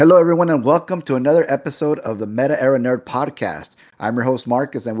Hello, everyone, and welcome to another episode of the Meta Era Nerd Podcast. I'm your host,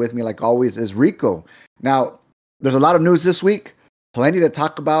 Marcus, and with me, like always, is Rico. Now, there's a lot of news this week, plenty to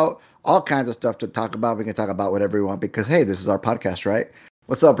talk about, all kinds of stuff to talk about. We can talk about whatever we want because, hey, this is our podcast, right?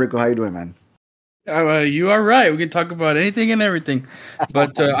 What's up, Rico? How you doing, man? You are right. We can talk about anything and everything,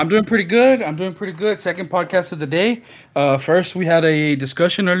 but I'm doing pretty good. I'm doing pretty good. Second podcast of the day. First, we had a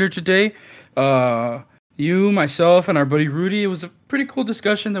discussion earlier today. Uh, you, myself, and our buddy Rudy. It was a pretty cool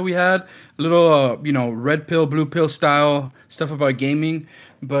discussion that we had. A little, red pill, blue pill style stuff about gaming.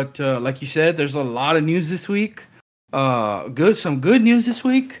 But like you said, there's a lot of news this week. Some good news this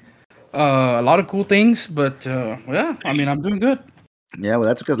week. A lot of cool things. But yeah, I mean, I'm doing good. Yeah, well,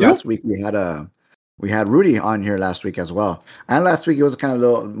 that's because You? last week we had Rudy on here last week as well, and last week it was kind of a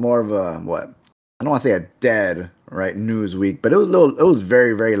little more of a what I don't want to say a dead right news week, but it was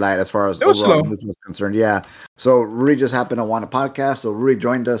very very light as far as It was overall slow. news was concerned. Yeah, so Rudy just happened to want a podcast, so Rudy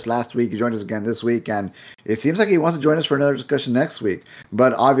joined us last week. He joined us again this week, and it seems like he wants to join us for another discussion next week.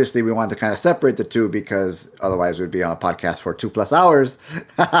 But obviously, we wanted to kind of separate the two because otherwise we'd be on a podcast for 2+ hours,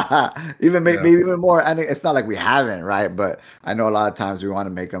 even Yeah. maybe even more. And it's not like we haven't, right? But I know a lot of times we want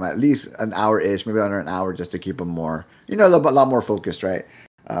to make them at least an hour ish, maybe under an hour, just to keep them more, a lot more focused, right?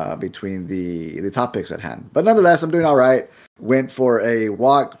 Between the topics at hand. But nonetheless, I'm doing all right. Went for a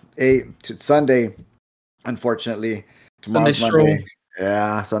walk, ate to Sunday. Unfortunately, Sunday tomorrow's stroll. Monday.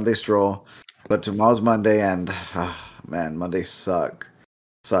 Yeah, Sunday stroll. But tomorrow's Monday, and man, Mondays suck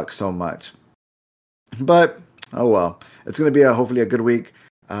so much. But oh well, it's gonna be hopefully a good week.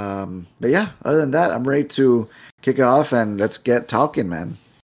 But yeah, other than that, I'm ready to kick it off and let's get talking, man.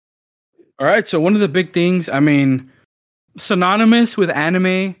 All right. So one of the big things, I mean, synonymous with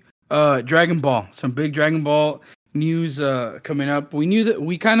anime, Dragon Ball. Some big Dragon Ball news coming up. We knew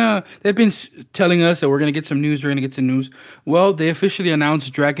that they've been telling us that we're gonna get some news. We're gonna get some news. Well, they officially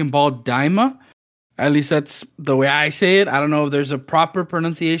announced Dragon Ball Daima. At least that's the way I say it. I don't know if there's a proper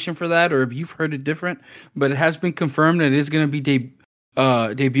pronunciation for that or if you've heard it different, but it has been confirmed that it is going to be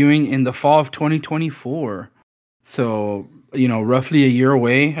debuting in the fall of 2024. So, roughly a year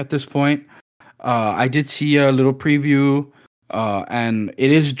away at this point. I did see a little preview, and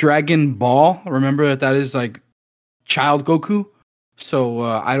it is Dragon Ball. Remember that is like child Goku. So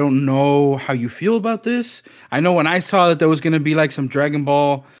I don't know how you feel about this. I know when I saw that there was going to be like some Dragon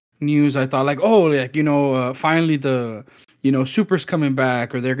Ball news, I thought like, oh, like finally the Super's coming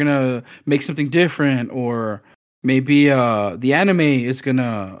back, or they're gonna make something different, or maybe the anime is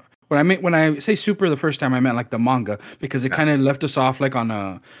gonna. When I say Super the first time, I meant like the manga because it Yeah. kind of left us off like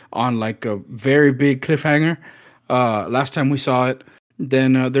on like a very big cliffhanger. Last time we saw it.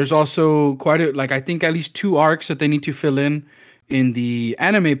 Then there's also quite a like I think at least two arcs that they need to fill in the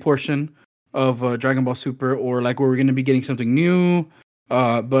anime portion of Dragon Ball Super, or like where we're gonna be getting something new.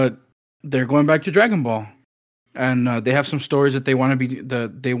 But they're going back to Dragon Ball, and they have some stories that they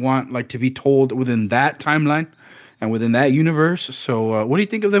want like to be told within that timeline and within that universe. So, what do you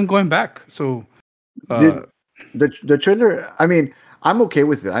think of them going back? So, uh, Did the trailer? I mean, I'm okay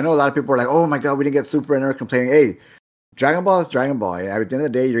with it. I know a lot of people are like, "Oh my god, we didn't get Super," and they're complaining. Hey, Dragon Ball is Dragon Ball. At the end of the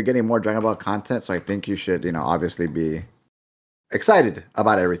day, you're getting more Dragon Ball content, so I think you should, obviously be excited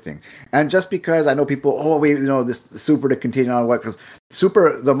about everything. And just because I know people, oh wait, this Super to continue on what? Because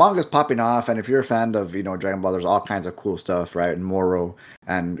Super, the manga's popping off, and if you're a fan of Dragon Ball, there's all kinds of cool stuff, right? And Moro,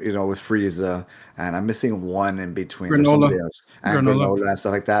 and with Frieza, and I'm missing one in between. There's granola, somebody else, and granola. Granola and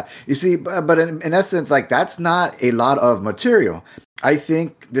stuff like that. You see, but in essence, like that's not a lot of material. I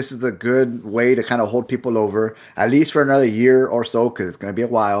think this is a good way to kind of hold people over, at least for another year or so, because it's going to be a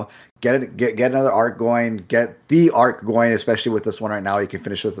while. Get another arc going, get the arc going, especially with this one right now. You can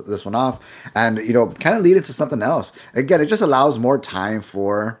finish with this one off, and kind of lead into something else. Again, it just allows more time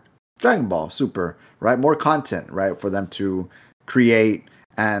for Dragon Ball Super, right? More content, right, for them to create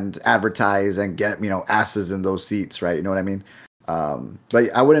and advertise and get asses in those seats, right? You know what I mean? But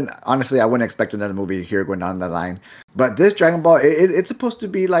I wouldn't expect another movie here going down that line. But this Dragon Ball, it's supposed to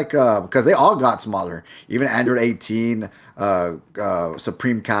be like because they all got smaller, even Android 18,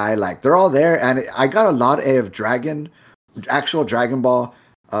 Supreme Kai, like they're all there, and I got a lot of actual Dragon Ball.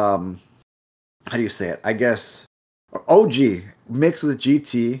 How do you say it? I guess OG mixed with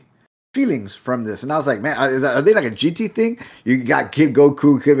GT feelings from this, and I was like, man, are they like a GT thing? You got Kid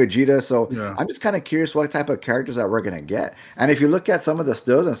Goku, Kid Vegeta, so Yeah, I'm just kind of curious what type of characters that we're gonna get. And if you look at some of the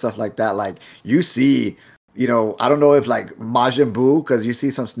stills and stuff like that, like you see, I don't know if like Majin Buu, because you see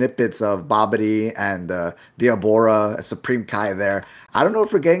some snippets of Babidi and Diabora, Supreme Kai there. I don't know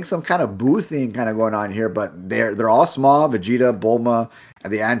if we're getting some kind of Buu thing kind of going on here, but they're all small, Vegeta, Bulma,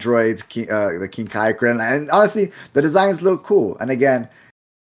 and the androids, the King Kai, Krillin, and honestly, the designs look cool. And again,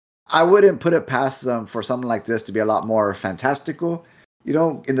 I wouldn't put it past them for something like this to be a lot more fantastical. In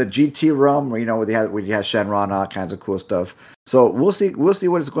the GT realm, where we had Shenron, all kinds of cool stuff. So we'll see. We'll see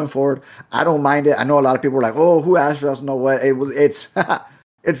what is going forward. I don't mind it. I know a lot of people are like, "Oh, who asked for us?" Know what? It's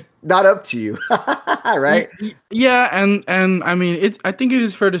it's not up to you, right? Yeah, and I mean, I think it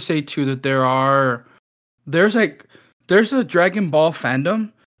is fair to say too that there's like there's a Dragon Ball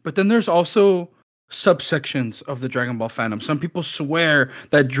fandom, but then there's also subsections of the Dragon Ball fandom. Some people swear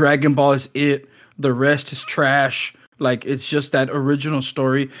that Dragon Ball is it, the rest is trash. Like it's just that original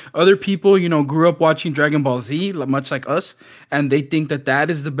story. Other people, grew up watching Dragon Ball Z, much like us, and they think that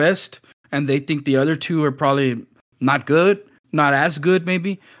that is the best, and they think the other two are probably not good, not as good,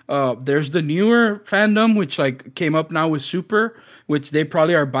 maybe. There's the newer fandom, which like came up now with Super, which they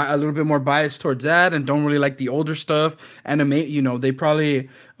probably are a little bit more biased towards that and don't really like the older stuff. They probably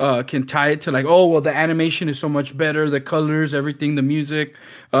can tie it to like, oh, well, the animation is so much better, the colors, everything, the music,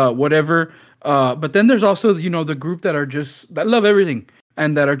 whatever. But then there's also, the group that love everything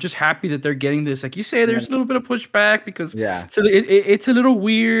and that are just happy that they're getting this. Like you say, there's a little bit of pushback because Yeah. it's a little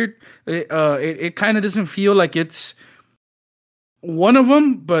weird. It kind of doesn't feel like it's one of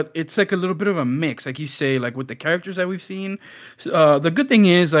them, but it's like a little bit of a mix, like you say, like with the characters that we've seen. The good thing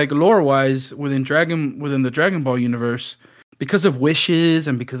is, like lore wise, within the Dragon Ball universe, because of wishes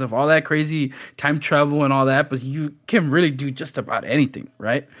and because of all that crazy time travel and all that, but you can really do just about anything,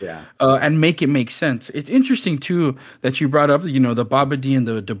 right? Yeah. And make it make sense. It's interesting too that you brought up, the Babidi and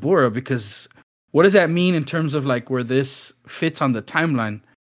the Dabura, because what does that mean in terms of like where this fits on the timeline?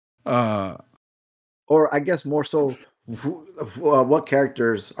 Or I guess more so, what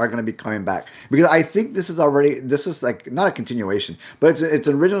characters are going to be coming back? Because I think this is like not a continuation, but it's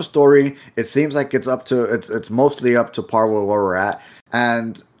an original story. It seems like it's mostly up to par with where we're at,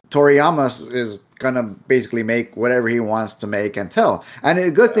 and Toriyama is gonna basically make whatever he wants to make and tell. And the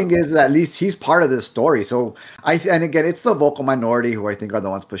good thing is that at least he's part of this story. So and again, it's the vocal minority who I think are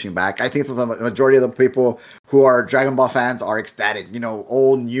the ones pushing back. I think the majority of the people who are Dragon Ball fans are ecstatic.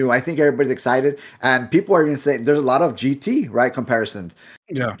 Old, new. I think everybody's excited, and people are even saying there's a lot of GT comparisons.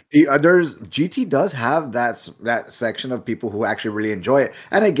 Yeah, there's GT does have that section of people who actually really enjoy it,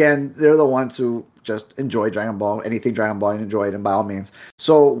 and again, they're the ones who just enjoy Dragon Ball, anything Dragon Ball, and enjoy it, and by all means.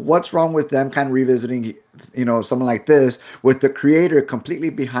 So what's wrong with them kind of revisiting, something like this with the creator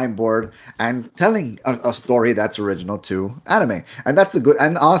completely behind board and telling a story that's original to anime? And that's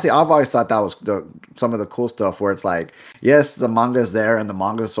and honestly, I've always thought that was some of the cool stuff where it's like, yes, the manga is there and the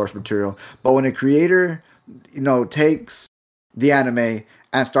manga is source material, but when a creator, takes the anime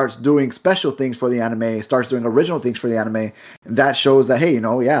and starts doing special things for the anime, starts doing original things for the anime, that shows that, hey,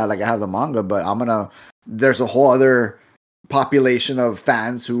 like I have the manga, but there's a whole other population of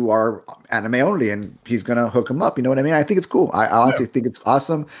fans who are anime only, and he's gonna hook them up. You know what I mean? I think it's cool. I honestly think it's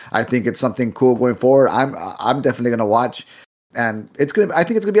awesome. I think it's something cool going forward. I'm definitely gonna watch, and I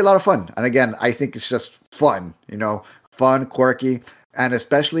think it's gonna be a lot of fun. And again, I think it's just fun, fun, quirky. And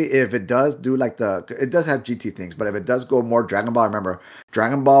especially if it does do it does have GT things, but if it does go more Dragon Ball, remember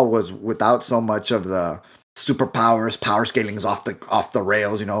Dragon Ball was without so much of the superpowers, power scalings off the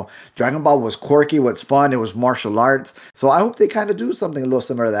rails. Dragon Ball was quirky, was fun. It was martial arts. So I hope they kind of do something a little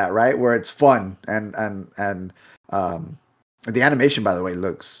similar to that, right? Where it's fun and the animation, by the way,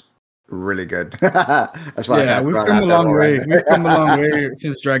 looks really good. That's why. Yeah, we've come a long way. We've come a long way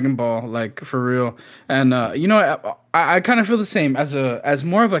since Dragon Ball, like for real. And I kind of feel the same as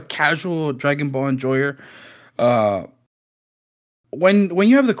more of a casual Dragon Ball enjoyer. When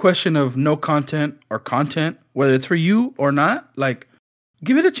you have the question of no content or content, whether it's for you or not, like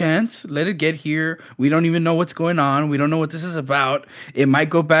give it a chance. Let it get here. We don't even know what's going on. We don't know what this is about. It might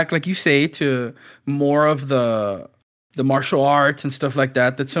go back, like you say, to more of the martial arts and stuff like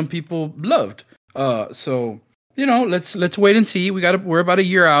that some people loved. So let's wait and see. We're about a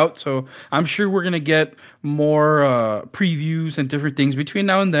year out, so I'm sure we're gonna get more previews and different things between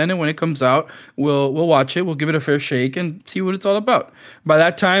now and then. And when it comes out, we'll watch it. We'll give it a fair shake and see what it's all about. By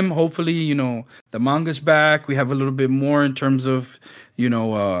that time, hopefully, the manga's back. We have a little bit more in terms of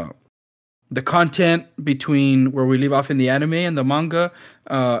the content between where we leave off in the anime and the manga,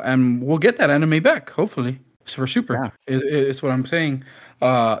 and we'll get that anime back. Hopefully, for Super. Yeah. It's what I'm saying.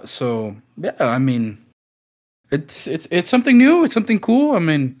 So yeah, I mean. It's something new. It's something cool. I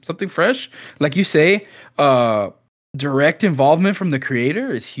mean, something fresh. Like you say, direct involvement from the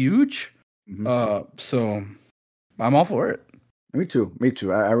creator is huge. Mm-hmm. So I'm all for it. Me too.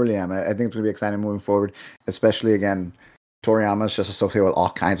 I really am. I think it's going to be exciting moving forward, especially again, Toriyama's just associated with all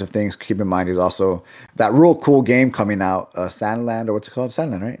kinds of things. Keep in mind, he's also that real cool game coming out, Sandland, or what's it called?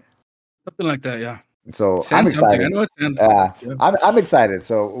 Sandland, right? Something like that, yeah. So I'm Send something. I excited. know it's send. Yeah, Yeah. I'm excited.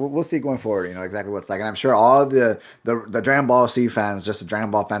 So we'll see going forward. Exactly what's like, and I'm sure all the Dragon Ball Z fans, just the Dragon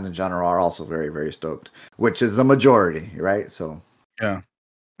Ball fans in general, are also very very stoked, which is the majority, right? So Yeah,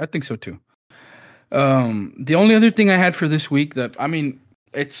 I think so too. The only other thing I had for this week that I mean,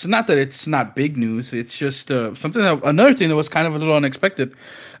 it's not that it's not big news. It's just something that another thing that was kind of a little unexpected.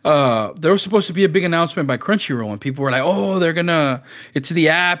 There was supposed to be a big announcement by Crunchyroll, and people were like, "Oh, it's the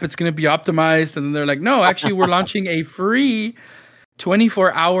app. It's gonna be optimized." And then they're like, "No, actually, we're launching a free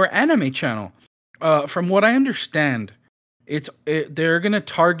 24-hour anime channel." From what I understand, they're gonna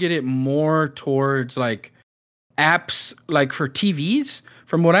target it more towards like apps like for TVs.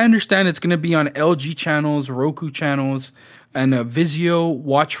 From what I understand, it's going to be on LG channels, Roku channels, and Vizio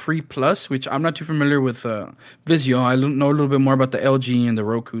Watch Free Plus, which I'm not too familiar with Vizio. I know a little bit more about the LG and the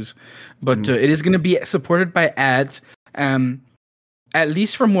Rokus, but mhm. it is going to be supported by ads. At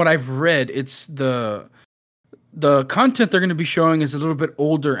least from what I've read, it's the content they're going to be showing is a little bit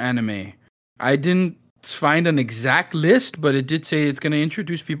older anime. I didn't find an exact list, but it did say it's going to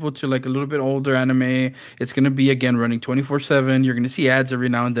introduce people to like a little bit older anime. It's going to be again running 24/7. You're going to see ads every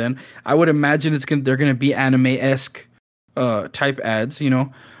now and then. I would imagine they're going to be anime-esque type ads.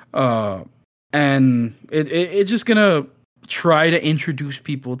 Uh and it's just going to try to introduce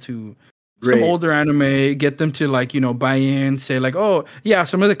people to some Great. older anime, get them to like, buy in, say like, "Oh, yeah,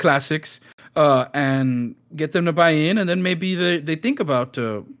 some of the classics." And get them to buy in, and then maybe they think about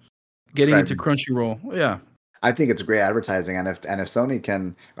getting into Subscribing. Crunchyroll. Yeah. I think it's great advertising, and if Sony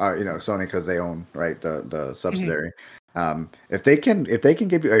can, Sony because they own right the Mhm. subsidiary, if they can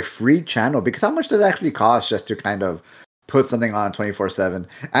give you a free channel, because how much does it actually cost just to kind of put something on 24/7?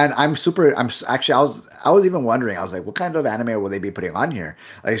 And actually I was even wondering, I was like, what kind of anime will they be putting on here?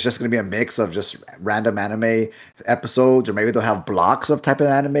 Like, it's just going to be a mix of just random anime episodes, or maybe they'll have blocks of type of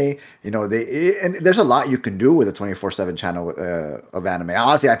anime. And there's a lot you can do with a 24/7 channel of anime.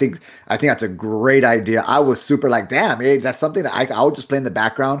 Honestly, I think that's a great idea. I was super like, damn, hey, that's something that I would just play in the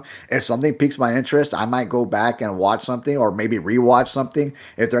background. If something piques my interest, I might go back and watch something, or maybe rewatch something.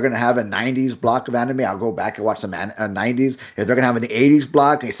 If they're gonna have a 90s block of anime, I'll go back and watch some 90s. If they're gonna have an 80s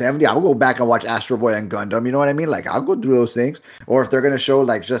block, a 70s, I'll go back and watch Astro Boy and Gundam. You know what I mean? Like, I'll go do those things. Or if they're gonna show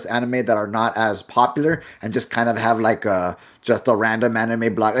like just anime that are not as popular and just kind of have like just a random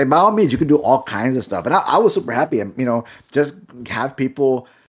anime block, like, by all means, you can do all kinds of stuff. And I was super happy, and just have people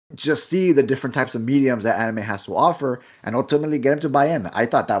just see the different types of mediums that anime has to offer, and ultimately get them to buy in. I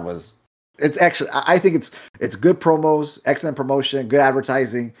thought that was it's actually I think it's good promos, excellent promotion, good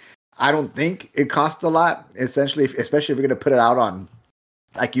advertising. I don't think it costs a lot, essentially, especially if you're going to put it out on,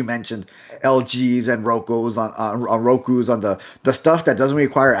 like you mentioned, LGs and Roku's on Roku's, on the stuff that doesn't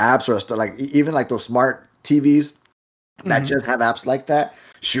require apps, or stuff like even like those smart TVs that Mhm. just have apps like that.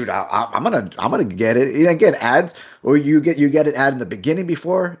 Shoot, I'm gonna get it. And again, ads, or you get an ad in the beginning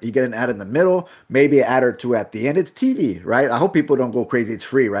before you get an ad in the middle, maybe an ad or two at the end. It's TV, right? I hope people don't go crazy. It's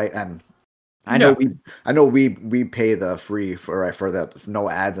free, right? And I know Yeah. we I know we pay the free for, right, for the no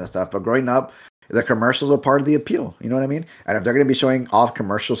ads and stuff. But growing up, the commercials are part of the appeal. You know what I mean? And if they're gonna be showing off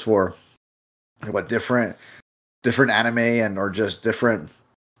commercials for what different anime, and or just different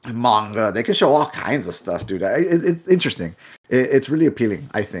manga, they can show all kinds of stuff, dude. It's interesting. It's really appealing,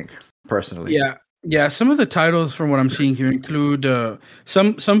 I think, personally. Yeah. Yeah. Some of the titles from what I'm seeing here include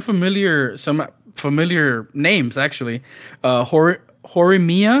some familiar names actually.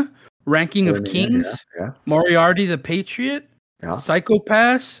 Horimiya, Ranking Or, of yeah, yeah, Kings, yeah, Moriarty the Patriot, yeah,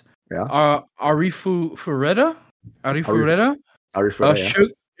 Psychopass, yeah. Arifu Fureta, Ari, Arifureta, Arifura, yeah.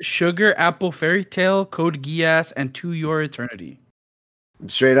 Sugar Apple Fairy Tale, Code Geass, and To Your Eternity.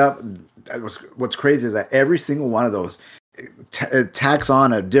 Straight up, what's crazy is that every single one of those it tacks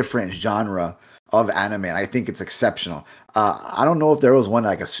on a different genre of anime, and I think it's exceptional. I don't know if there was one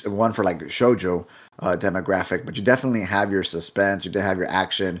like one for like shojo demographic, but you definitely have your suspense, you have your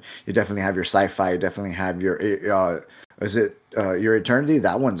action, you definitely have your sci-fi, you definitely have your is it your eternity?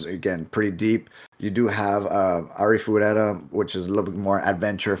 That one's again pretty deep. You do have Ari Fureta, which is a little bit more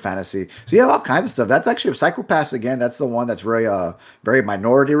adventure fantasy. So you have all kinds of stuff. That's actually Psychopass again. That's the one that's very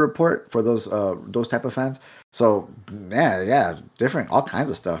Minority Report for those type of fans. So yeah, different, all kinds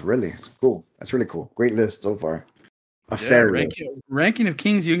of stuff. Really, it's cool. That's really cool. Great list so far. A Yeah, fair list. ranking of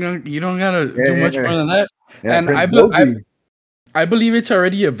Kings. You don't gotta Yeah, do yeah, much yeah. more than that. Yeah, And Prince Gobi. I believe it's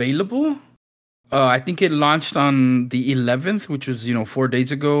already available. I think it launched on the 11th, which was 4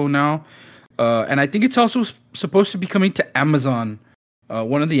 days ago now. And I think it's also supposed to be coming to Amazon,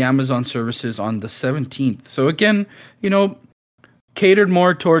 one of the Amazon services on the 17th. So again, you know, catered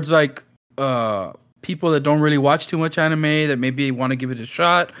more towards like people that don't really watch too much anime that maybe want to give it a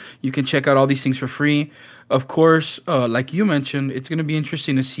shot, you can check out all these things for free. Of course, like you mentioned, it's gonna be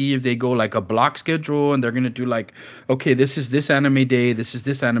interesting to see if they go like a block schedule and they're gonna do like, okay, this is this anime day, this is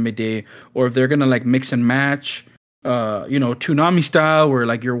this anime day, or if they're gonna like mix and match, Toonami style, where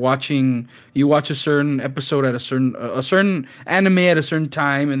like you watch a certain episode at a certain anime at a certain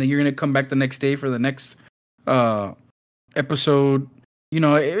time, and then you're gonna come back the next day for the next uh episode.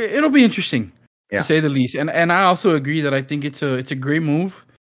 It'll be interesting to Yeah. say the least. And I also agree that I think it's a great move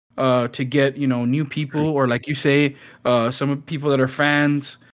to get new people, or like you say, some people that are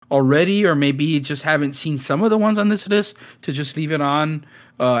fans already, or maybe just haven't seen some of the ones on this list, to just leave it on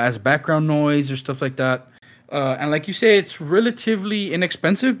as background noise or stuff like that. And like you say, it's relatively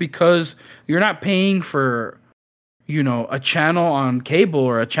inexpensive because you're not paying for a channel on cable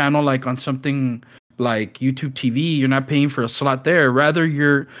or a channel like on something like YouTube TV. You're not paying for a slot there. Rather,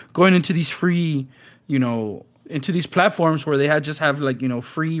 you're going into these free, into these platforms where they just have like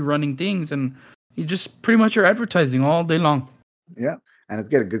free running things, and you just pretty much are advertising all day long. Yeah, and it's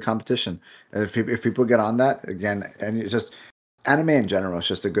get a good competition. And if people get on that again, and it's just anime in general, it's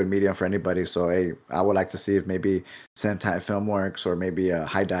just a good medium for anybody. So hey, I would like to see if maybe Sentai Filmworks or maybe a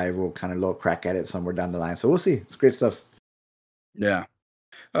High Dive will kind of look crack at it somewhere down the line. So we'll see. It's great stuff. Yeah.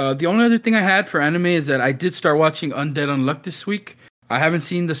 The only other thing I had for anime is that I did start watching Undead Unluck this week. I haven't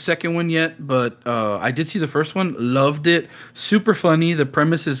seen the second one yet, but I did see the first one. Loved it. Super funny. The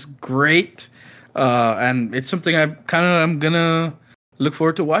premise is great, and it's something I'm gonna look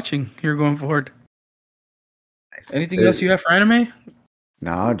forward to watching here going forward. Nice. Anything else you have for anime?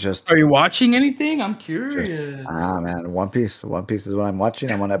 No, just Are you watching anything? I'm curious. man, One Piece. One Piece is what I'm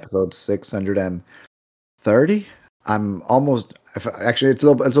watching. I'm on episode 630. I'm almost. Actually, it's a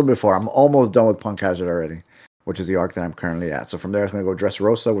little before. I'm almost done with Punk Hazard already, which is the arc that I'm currently at. So from there, I'm gonna go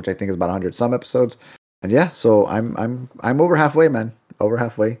Dressrosa, which I think is about 100 some episodes. And yeah, so I'm over halfway, man. Over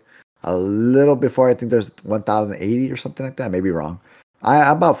halfway. A little before. I think there's 1080 or something like that. Maybe wrong.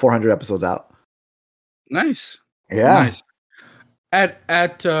 I'm about 400 episodes out. Nice. Yeah. Nice.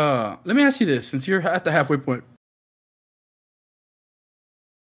 Let me ask you this, since you're at the halfway point.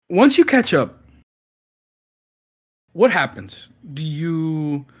 Once you catch up, what happens? Do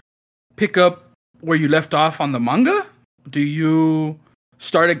you pick up where you left off on the manga? Do you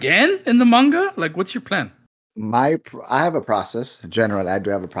start again in the manga? Like, what's your plan? I have a process. Generally, I do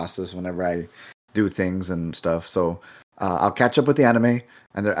have a process whenever I do things and stuff. So I'll catch up with the anime,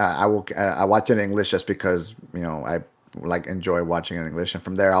 and I watch it in English just because I like enjoy watching in English, and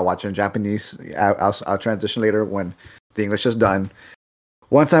from there I'll watch it in Japanese. I'll transition later when the English is done.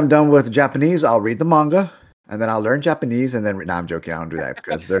 Once I'm done with Japanese, I'll read the manga, and then I'll learn Japanese, and then no, I'm joking. I don't do that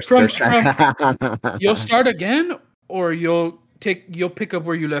because You'll start again, or you'll pick up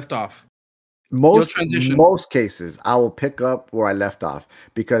where you left off. Most cases I will pick up where I left off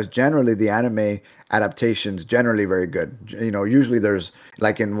because generally the anime adaptations generally very good. Usually there's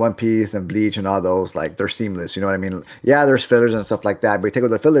like in One Piece and Bleach and all those, like they're seamless. You know what I mean? Yeah, there's fillers and stuff like that, but you take out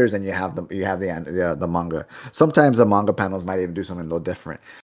the fillers and you have the manga. Sometimes the manga panels might even do something a little different.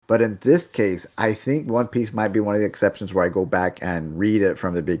 But in this case, I think One Piece might be one of the exceptions where I go back and read it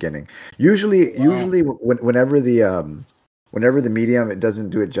from the beginning. Usually whenever the medium it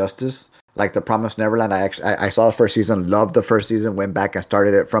doesn't do it justice. Like The Promised Neverland, I saw the first season, loved the first season, went back and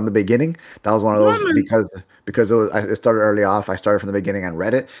started it from the beginning. That was one of those because it started early off. I started from the beginning and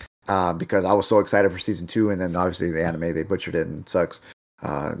read it because I was so excited for season 2, and then obviously the anime they butchered it and it sucks.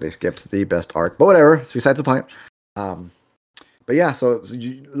 They skipped the best arc, but whatever. It's besides the point. But yeah, so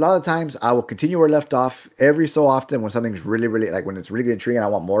a lot of times I will continue where I left off. Every so often when something's really, really like when it's really intriguing, I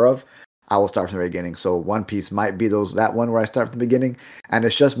want more of. I will start from the beginning. So One Piece might be that one where I start from the beginning, and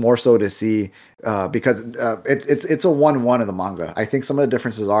it's just more so to see because it's a 1-1 of the manga. I think some of the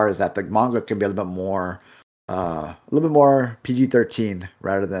differences is that the manga can be a little bit more PG-13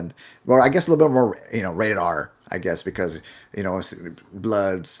 rather than, well, I guess a little bit more rated R. I guess because it's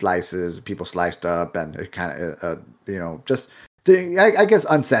blood slices, people sliced up, and it kind of I guess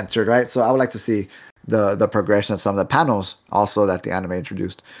uncensored, right? So I would like to see the progression of some of the panels also that the anime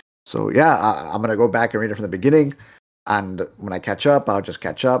introduced. So yeah, I'm gonna go back and read it from the beginning, and when I catch up, I'll just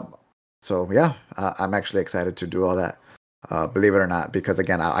catch up. So yeah, I'm actually excited to do all that. Believe it or not, because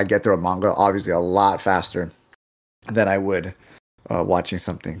again, I get through a manga obviously a lot faster than I would watching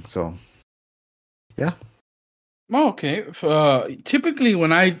something. So yeah. Oh, okay. Typically,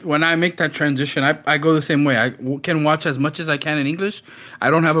 when I make that transition, I go the same way. I can watch as much as I can in English. I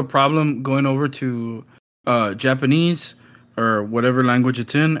don't have a problem going over to Japanese or whatever language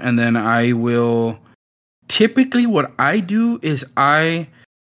it's in, and then I will. Typically, what I do is I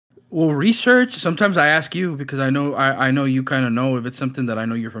We'll research. Sometimes I ask you because I know you kind of know if it's something that I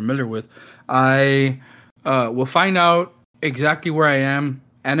know you're familiar with. I will find out exactly where I am,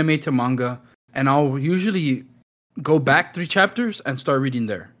 anime to manga, and I'll usually go back 3 chapters and start reading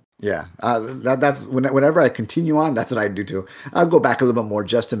there. Yeah, that's whenever I continue on, that's what I do too. I'll go back a little bit more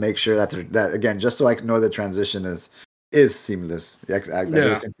just to make sure that that again, just so I can know the transition is seamless. Yeah, I do the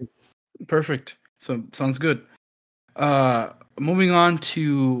Yeah, same thing. perfect. So sounds good. Moving on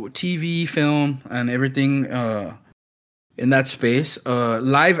to TV, film, and everything in that space.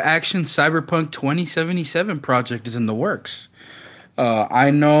 Live action Cyberpunk 2077 project is in the works. I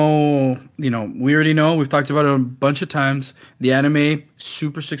know, we already know. We've talked about it a bunch of times. The anime,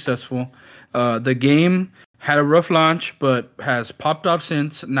 super successful. The game had a rough launch, but has popped off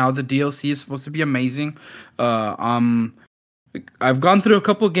since. Now the DLC is supposed to be amazing. I've gone through a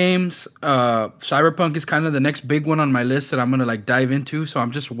couple games. Cyberpunk is kind of the next big one on my list that I'm gonna like dive into. So I'm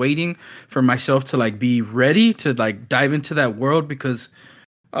just waiting for myself to like be ready to like dive into that world because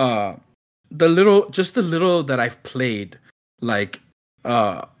uh the little that I've played, like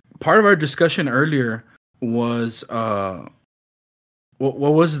uh part of our discussion earlier was what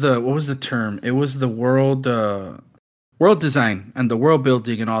was the term? It was the world design and the world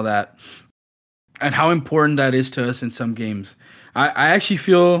building and all that, and how important that is to us in some games. I actually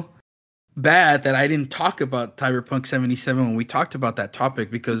feel bad that I didn't talk about Cyberpunk 77 when we talked about that topic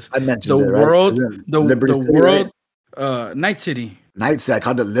because I the mentioned it, right? world, Liberty the City, right? world, Night City. Night City. I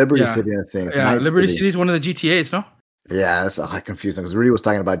called it Liberty Yeah, City, I think. yeah. Night Liberty City. City is one of the GTA's, no? Yeah, that's confusing because Rudy was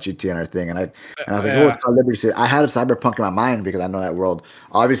talking about GT and everything, and I was like, "Oh, it's Yeah, called Liberty City." I had a Cyberpunk in my mind because I know that world.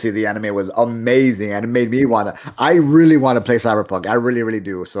 Obviously, the anime was amazing, and it made me wanna. I really want to play Cyberpunk. I really, really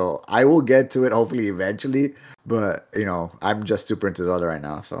do. So I will get to it hopefully eventually. But I'm just super into Zelda right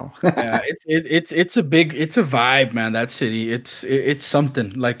now. So yeah. It's a vibe, man. That city, it's something.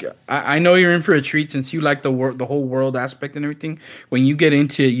 Like I know you're in for a treat since you like the whole world aspect and everything. When you get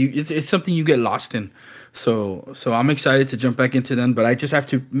into it, it's something you get lost in. So I'm excited to jump back into them, but I just have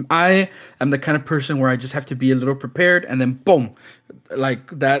to. I am the kind of person where I just have to be a little prepared, and then boom, like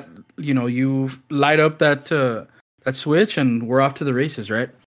that. You light up that switch, and we're off to the races, right?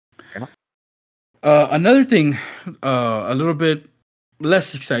 yeah. Another thing, a little bit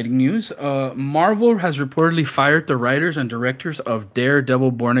less exciting news. Marvel has reportedly fired the writers and directors of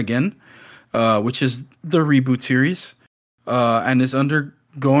Daredevil Born Again, which is the reboot series, and is undergoing,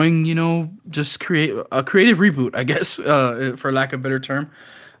 just create a creative reboot, I guess, for lack of a better term.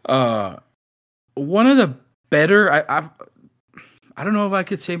 Uh, One of the better, I don't know if I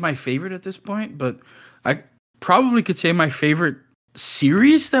could say my favorite at this point, but I probably could say my favorite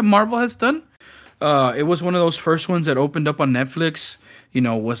series that Marvel has done. It was one of those first ones that opened up on Netflix.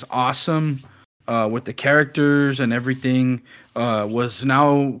 Was awesome with the characters and everything. Was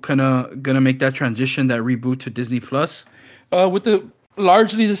now kind of gonna make that transition, that reboot to Disney Plus, with the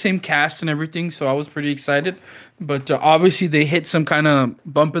largely the same cast and everything. So I was pretty excited, but obviously they hit some kind of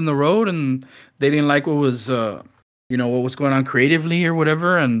bump in the road and they didn't like what was going on creatively or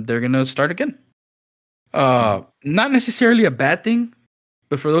whatever, and they're gonna start again. Not necessarily a bad thing.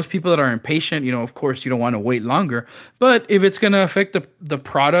 But for those people that are impatient, of course, you don't want to wait longer. But if it's going to affect the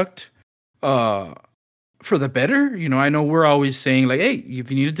product uh, for the better, I know we're always saying like, hey,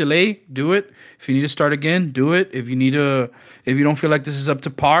 if you need a delay, do it. If you need to start again, do it. If you don't feel like this is up to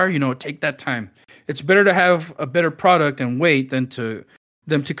par, take that time. It's better to have a better product and wait than to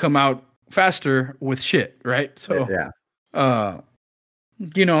them to come out faster with shit, right? So, Yeah.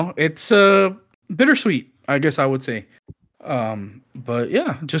 it's bittersweet, I guess I would say. But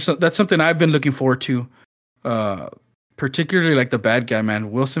yeah, just that's something I've been looking forward to. Particularly like the bad guy,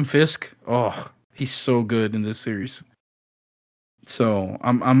 man, Wilson Fisk. Oh, he's so good in this series. So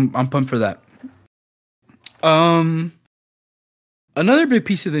I'm pumped for that. Um, Another big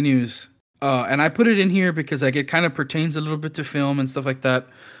piece of the news, and I put it in here because like it kind of pertains a little bit to film and stuff like that.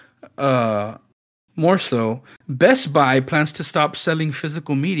 More so, Best Buy plans to stop selling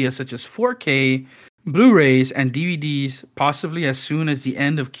physical media such as 4K, Blu-rays, and DVDs possibly as soon as the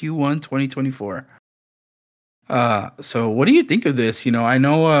end of Q1 2024. So what do you think of this? I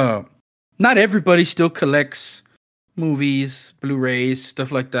know not everybody still collects movies, Blu-rays,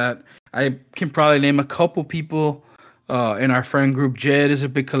 stuff like that. I can probably name a couple people in our friend group. Jed is a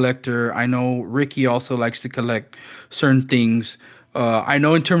big collector. I know Ricky also likes to collect certain things. I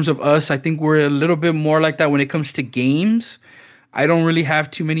know in terms of us, I think we're a little bit more like that when it comes to games. I don't really have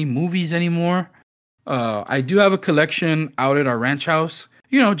too many movies anymore. I do have a collection out at our ranch house,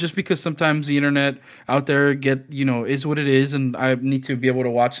 just because sometimes the internet out there is what it is, and I need to be able to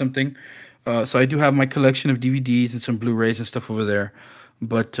watch something. So I do have my collection of DVDs and some Blu-rays and stuff over there.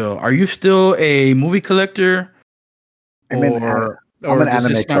 But are you still a movie collector, I'm an I'm or an does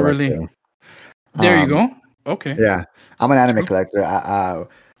anime this not collector. really? There you Um, go. Okay. yeah, I'm an anime True. collector.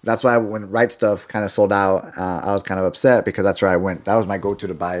 That's why when Right Stuff kind of sold out, I was kind of upset because that's where I went. That was my go-to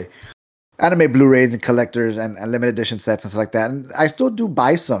to buy anime Blu-rays and collectors and limited edition sets and stuff like that. And I still do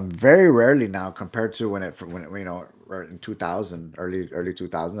buy some very rarely now compared to when it in 2000 early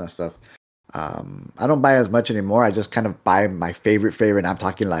 2000 and stuff. I don't buy as much anymore. I just kind of buy my favorite. I'm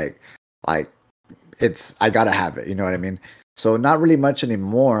talking like it's I gotta have it. You know what I mean? So not really much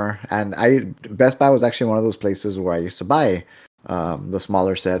anymore. And I Best Buy was actually one of those places where I used to buy the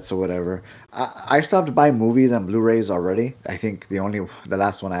smaller sets or whatever. I stopped buying movies and Blu-rays already. I think the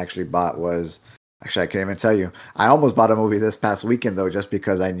last one I actually bought was actually I can't even tell you. I almost bought a movie this past weekend though, just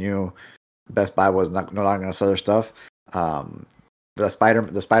because I knew Best Buy was no longer going to sell their stuff. Um, the Spider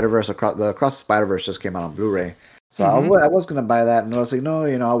Verse across the Spider Verse just came out on Blu-ray, so Mm-hmm. I was gonna buy that, and I was like, no,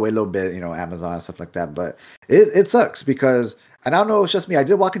 I'll wait a little bit, Amazon and stuff like that. But it sucks because, and I don't know, it's just me. I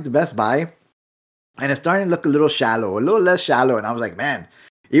did walk into Best Buy, and it's starting to look a little shallow, a little less shallow, and I was like, man,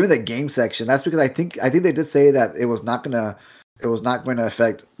 even the game section. That's because I think they did say that it was not going to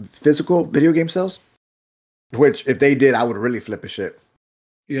affect physical video game sales. Which, if they did, I would really flip a shit.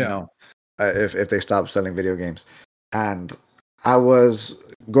 You Yeah. know, if they stopped selling video games. And I was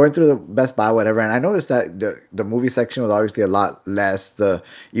going through the Best Buy, whatever, and I noticed that the movie section was obviously a lot less.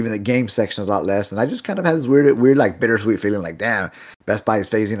 Even the game section was a lot less, and I just kind of had this weird like bittersweet feeling, like, damn, Best Buy is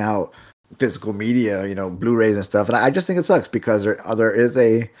phasing out physical media, Blu-rays and stuff, and I just think it sucks because there is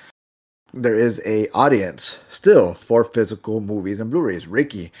a audience still for physical movies and Blu-rays.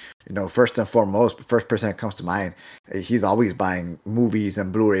 Ricky, first and foremost, first person that comes to mind, he's always buying movies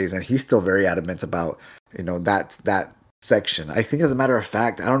and Blu-rays, and he's still very adamant about that section. I think, as a matter of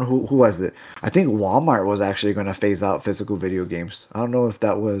fact, I don't know who was it. I think Walmart was actually going to phase out physical video games. I don't know if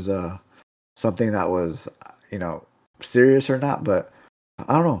that was something that was serious or not, but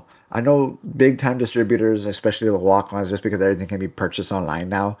I don't know. I know big time distributors, especially the walk-ons, just because everything can be purchased online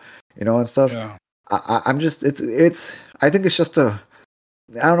now, and stuff. Yeah. I'm just it's I think it's just I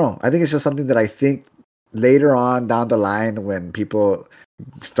don't know. I think it's just something that I think later on down the line, when people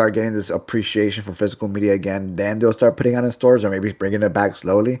start getting this appreciation for physical media again, then they'll start putting it in stores or maybe bringing it back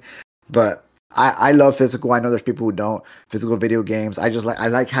slowly. But I love physical. I know there's people who don't. Physical video games. I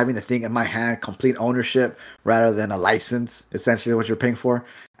like having the thing in my hand, complete ownership rather than a license. Essentially, what you're paying for.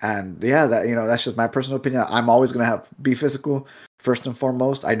 And yeah, that's just my personal opinion. I'm always gonna be physical first and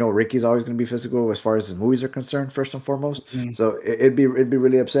foremost. I know Ricky's always gonna be physical as far as his movies are concerned, first and foremost. Mm. So it'd be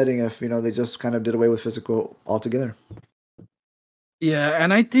really upsetting if they just kind of did away with physical altogether. Yeah,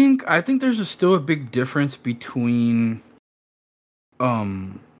 and I think there's still a big difference between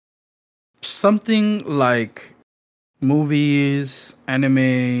um something like movies,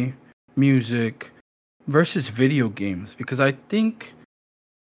 anime, music versus video games, because I think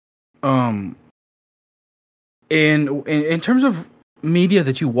um in terms of media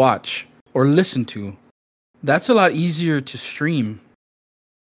that you watch or listen to, that's a lot easier to stream,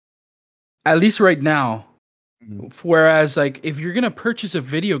 at least right now. Mhm. Whereas, like, if you're gonna purchase a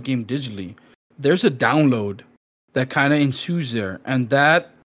video game digitally, there's a download that kind of ensues there, and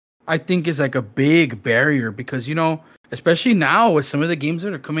that I think is like a big barrier because especially now with some of the games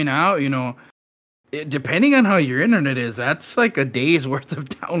that are coming out, depending on how your internet is, that's like a day's worth of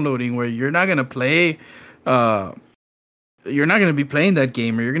downloading where uh, you're not gonna be playing that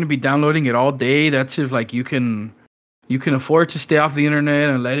game, or you're gonna be downloading it all day. That's if like you can afford to stay off the internet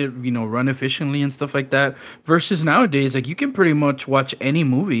and let it run efficiently and stuff like that, versus nowadays, like, you can pretty much watch any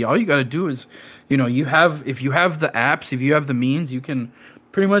movie. All you got to do is if you have the apps, if you have the means, you can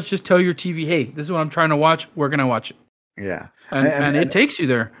pretty much just tell your TV, hey, this is what I'm trying to watch, we're gonna watch it, Yeah, and it and takes you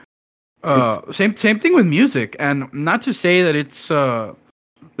there. it's Same thing with music, and not to say that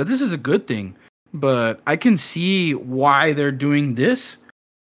that this is a good thing, but I can see why they're doing this,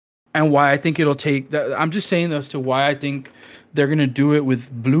 and why I think it'll take. I'm just saying as to why I think they're gonna do it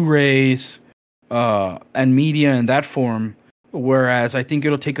with Blu-rays, and media in that form. Whereas I think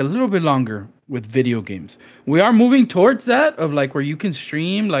it'll take a little bit longer with video games. We are moving towards that of like where you can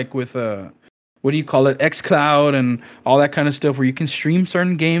stream, like with what do you call it, XCloud and all that kind of stuff, where you can stream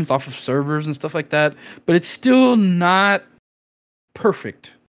certain games off of servers and stuff like that. But it's still not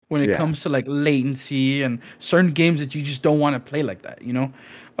perfect when it yeah. comes to like latency and certain games that you just don't want to play like that.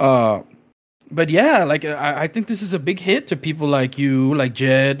 Uh, but yeah, like I think this is a big hit to people like you, like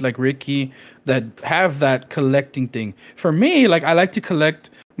Jed, like Ricky, that have that collecting thing. For me, like, I like to collect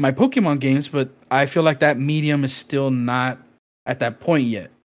my Pokemon games, but I feel like that medium is still not at that point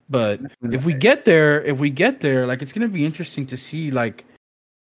yet. But if we get there, like, it's gonna be interesting to see, like,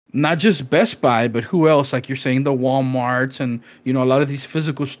 not just Best Buy, but who else? Like you're saying, the WalMarts and a lot of these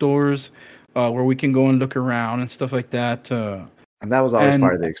physical stores where we can go and look around and stuff like that. And that was always And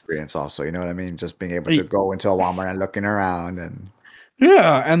part of the experience, also. You know what I mean? Just being able to go into a Walmart and looking around and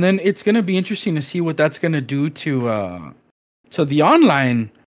yeah, and then it's gonna be interesting to see what that's gonna do to the online.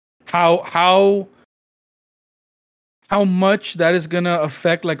 How how much that is going to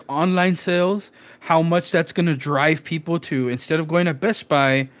affect like online sales, how much that's going to drive people to, instead of going to Best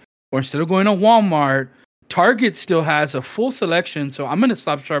Buy or instead of going to Walmart, Target still has a full selection, so I'm going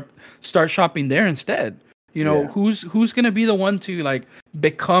to start shopping there instead. yeah. Who's going to be the one to like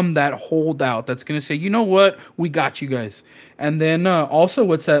become that holdout that's going to say, you know what, we got you guys. And then also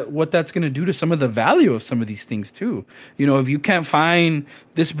what that's going to do to some of the value of some of these things too. If you can't find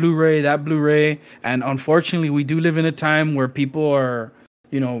this Blu-ray, that Blu-ray, and unfortunately we do live in a time where people are,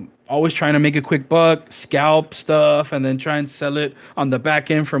 always trying to make a quick buck, scalp stuff, and then try and sell it on the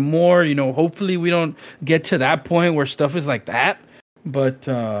back end for more. Hopefully we don't get to that point where stuff is like that. But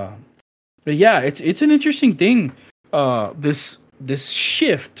yeah, it's an interesting thing. This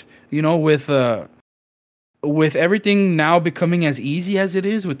shift, with everything now becoming as easy as it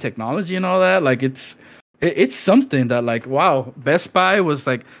is with technology and all that, like it's something that, like, wow, Best Buy was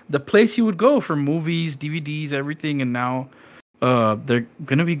like the place you would go for movies, DVDs, everything, and now they're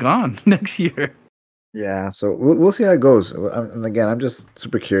gonna be gone next year. Yeah, so we'll see how it goes. And again, I'm just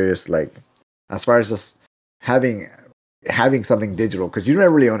super curious, like as far as just having something digital, because you never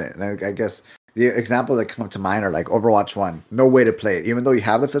really own it. And I guess the examples that come up to mind are like Overwatch 1, no way to play it, even though you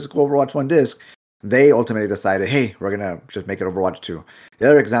have the physical Overwatch 1 disc. They ultimately decided, hey, we're gonna just make it Overwatch 2. The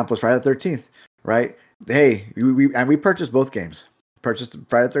other example is Friday the 13th, right? Hey, we purchased both games. Purchased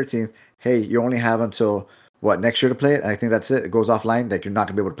Friday the 13th. Hey, you only have until next year to play it, and I think that's it. It goes offline. Like, you're not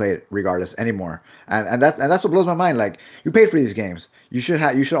gonna be able to play it regardless anymore. And that's what blows my mind. Like, you paid for these games. You should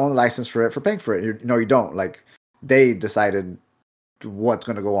own the license for paying for it. You don't. Like, they decided what's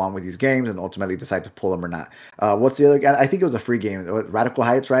going to go on with these games and ultimately decide to pull them or not. What's the other? I think it was a free game, Radical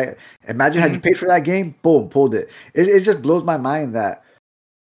Heights, right? Imagine had you paid for that game, boom, pulled it. It just blows my mind that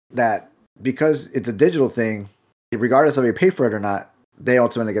because it's a digital thing, regardless of you pay for it or not, they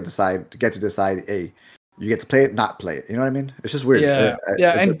ultimately get to decide. Hey, you get to play it, not play it. You know what I mean? It's just weird. Yeah,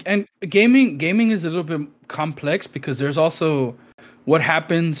 yeah, and gaming is a little bit complex because there's also what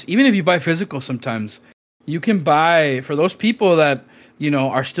happens even if you buy physical. Sometimes you can buy, for those people that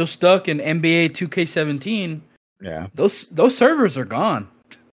are still stuck in NBA 2K17. Yeah, those servers are gone.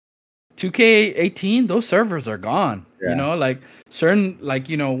 2K18, those servers are gone. yeah. Like certain, like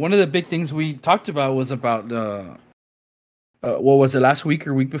one of the big things we talked about was about what was it, last week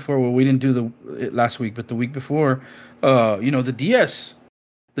or week before? Well, we didn't do it last week, but the week before, the DS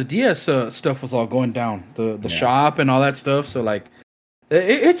stuff was all going down, the shop and all that stuff. So like,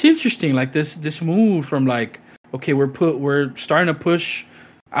 it's interesting, like this move from like, okay, we're starting to push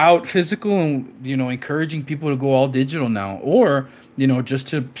out physical and encouraging people to go all digital now, or just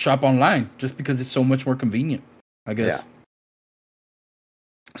to shop online, just because it's so much more convenient, I guess. Yeah.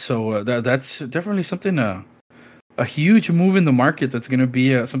 So that's definitely something. A huge move in the market that's going to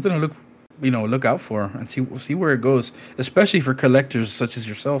be something to look out for and see where it goes, especially for collectors such as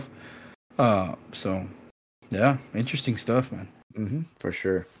yourself. So yeah, interesting stuff, man. For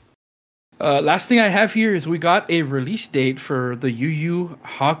sure. Last thing I have here is we got a release date for the Yu Yu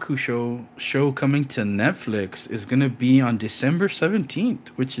Hakusho show coming to Netflix. Is going to be on December 17th,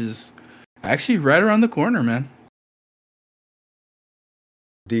 which is actually right around the corner, man.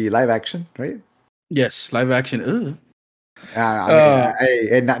 The live action, right? Yes, live action.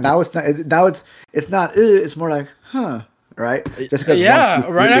 Now it's not. It's not. It's more like, huh? Right? Just because yeah,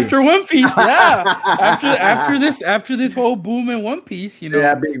 right after One Piece. Yeah, after this whole boom in One Piece,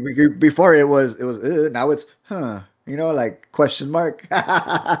 Yeah, before it was now it's huh? Like question mark.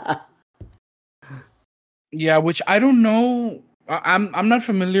 Yeah, which I don't know. I'm not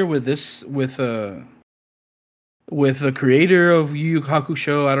familiar with this with the creator of Yu Yu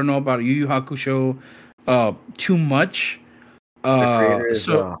Hakusho. I don't know about Yu Yu Hakusho too much. The creator is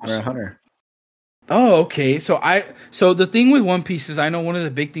So Hunter x Hunter. oh, okay. So the thing with One Piece is, I know one of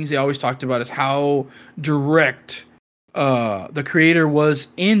the big things they always talked about is how direct the creator was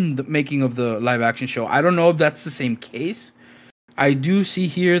in the making of the live action show. I don't know if that's the same case. I do see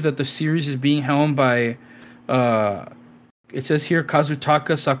here that the series is being helmed by it says here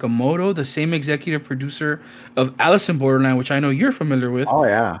Kazutaka Sakamoto, the same executive producer of Alice in Borderland, which I know you're familiar with. Oh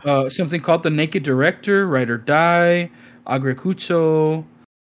yeah. Something called The Naked Director, Ride or Die, Agrekutsu,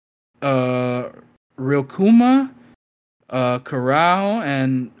 Ryokuma, Corral,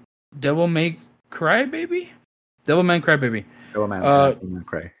 and Devilman Crybaby. Uh, Devil Man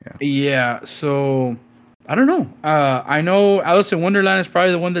Cry. Yeah. yeah. So I don't know. I know Alice in Wonderland is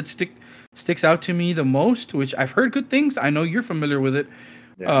probably the one that sticks out to me the most, which I've heard good things. I know you're familiar with it.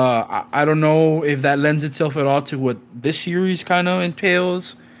 Yeah. I don't know if that lends itself at all to what this series kind of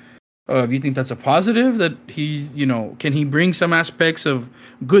entails. If you think that's a positive, that he, can he bring some aspects of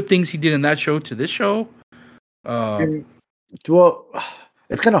good things he did in that show to this show? Uh, Mm, Well,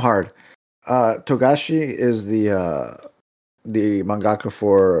 it's kind of hard. Togashi is the mangaka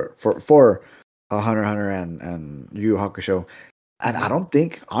for Hunter x Hunter and Yu Yu Hakusho. And I mhm. don't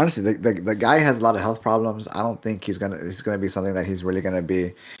think, honestly, the guy has a lot of health problems. I don't think he's gonna be something that he's really gonna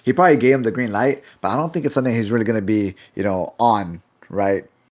be. He probably gave him the green light, but I don't think it's something he's really gonna be, on, right.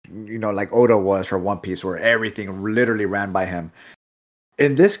 Like Oda was for One Piece, where everything literally ran by him.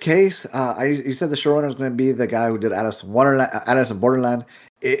 In this case, you said the showrunner is going to be the guy who did Alice in Borderland.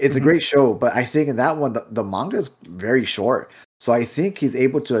 It's a Mhm. great show, but I think in that one the manga is very short, so I think he's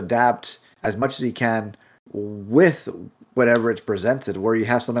able to adapt as much as he can with whatever it's presented. Where you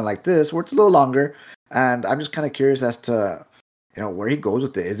have something like this, where it's a little longer, and I'm just kind of curious as to where he goes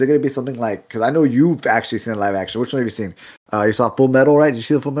with it. Is it going to be something like? Because I know you've actually seen live action. Which one have you seen? You saw Full Metal, right? Did you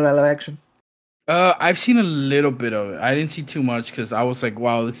see the Full Metal live action? I've seen a little bit of it. I didn't see too much because I was like,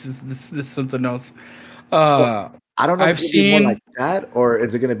 "Wow, this is something else." So Uh, I don't know if I've it's gonna be more like seen that, or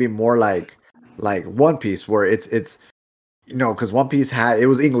is it gonna be more like One Piece, where it's because One Piece it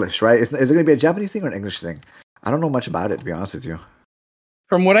was English, right? Is it gonna be a Japanese thing or an English thing? I don't know much about it, to be honest with you.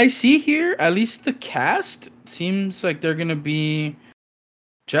 from what I see here, at least the cast seems like they're gonna be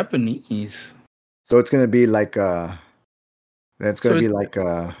Japanese. So it's gonna be like it's gonna So be it's like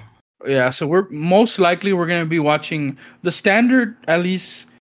yeah. So we're gonna be watching the standard. At least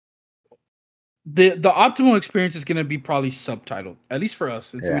the optimal experience is gonna be probably subtitled. At least for us,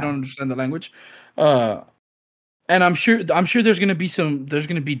 since we yeah don't understand the language. Uh, and I'm sure there's gonna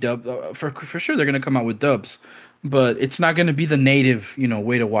be dub for sure. They're gonna come out with dubs, but it's not gonna be the native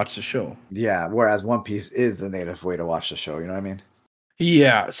way to watch the show. yeah. Whereas One Piece is the native way to watch the show. You know what I mean?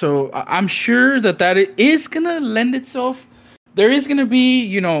 Yeah, so I'm sure that it is gonna lend itself. There is gonna be,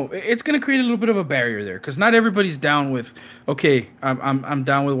 it's gonna create a little bit of a barrier there because not everybody's down with. Okay, I'm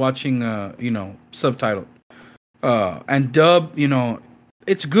down with watching, subtitle, and dub.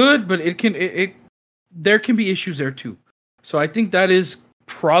 It's good, but it there can be issues there too. So I think that is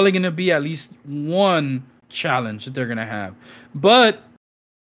probably gonna be at least one challenge that they're gonna have. But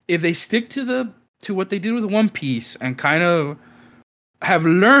if they stick to what they did with One Piece and kind of have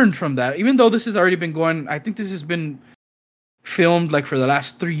learned from that, even though this has already been going, I think this has been filmed like for the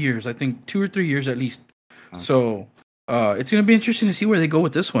last 3 years. I think 2 or 3 years at least. Uh, So it's gonna be interesting to see where they go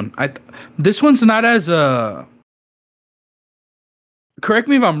with this one. This one's not as correct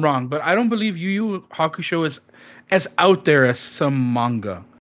me if I'm wrong, but I don't believe Yu Yu Hakusho is as out there as some manga,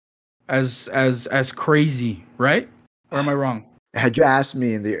 as crazy, right? Or am I wrong? Had you asked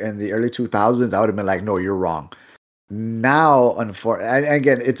me in the early 2000s, I would have been like, no, you're wrong. Now, unfortunately, and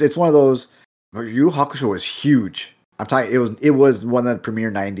again, it's one of those. Yu Yu Hakusho was huge. I'm talking. It was one of the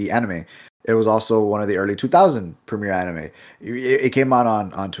premier 90 anime. It was also one of the early 2000 premiere anime. It came out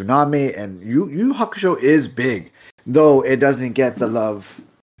on Toonami, and Yu Hakusho is big, though it doesn't get the love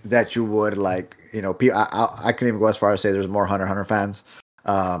that you would like. I couldn't even go as far as say there's more Hunter x Hunter fans.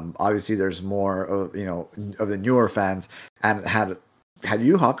 Obviously, there's more of the newer fans, and had Yu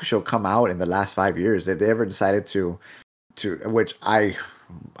Yu Hakusho come out in the last 5 years, if they ever decided to which I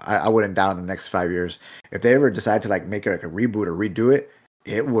wouldn't doubt in the next 5 years, if they ever decide to like make it like a reboot or redo it,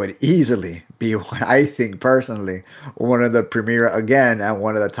 it would easily be what I think personally one of the premier again and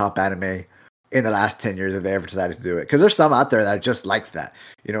one of the top anime in the last 10 years if they ever decided to do it. Because there's some out there that are just like that.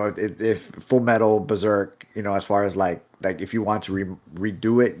 If Full Metal, Berserk, as far as like if you want to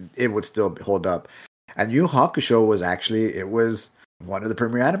redo it, it would still hold up. And Yu Yu Hakusho it was one of the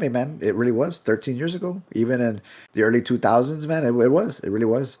premier anime, man. It really was 13 years ago, even in the early 2000s, man. It really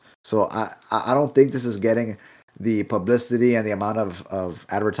was. So I don't think this is getting the publicity and the amount of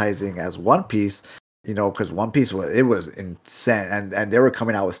advertising as One Piece, because One Piece was insane, and they were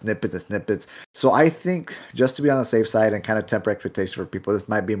coming out with snippets and snippets. So I think just to be on the safe side and kind of temper expectations for people, this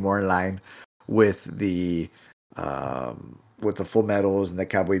might be more in line with the Full Metals and the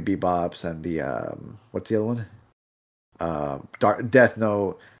Cowboy Bebops and the what's the other one? Death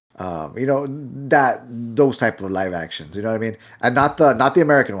Note, that those type of live actions. You know what I mean? And not the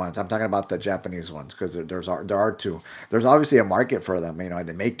American ones. I'm talking about the Japanese ones because there are two. There's obviously a market for them. And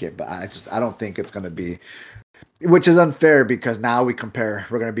they make it, but I don't think it's going to be. Which is unfair because now we're going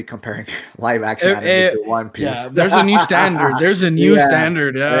to be comparing live action anime to One Yeah, Piece. there's a new standard. There's a new Yeah,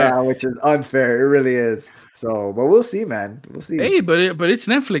 standard. Yeah. yeah, which is unfair. It really is. So, but we'll see, man. We'll see. Hey, but it's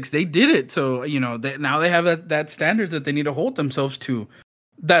Netflix. They did it, so now they have that standard that they need to hold themselves to,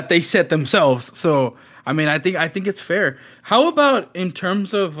 that they set themselves. So I mean, I think it's fair. How about in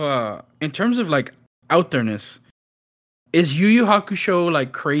terms of like out there-ness? Is Yu Yu Hakusho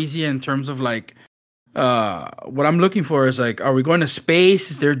like crazy in terms of like what I'm looking for is like, are we going to space?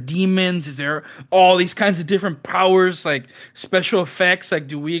 Is there demons? Is there all these kinds of different powers, like special effects? Like,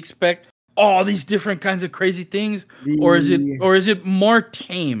 do we expect all these different kinds of crazy things, or is it The or is it more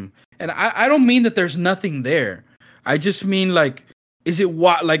tame? And I don't mean that there's nothing there. I just mean like, is it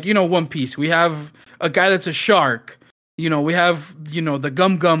what, like, One Piece? We have a guy that's a shark. We have the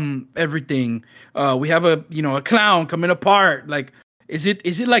gum everything. We have a clown coming apart. Like, is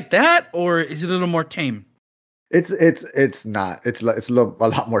it like that, or is it a little more tame? it's not. It's a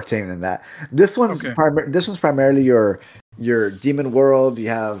lot more tame than that. Okay. This one's primarily your demon world. You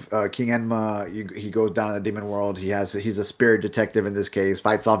have King Enma. He goes down in the demon world. He's a spirit detective in this case.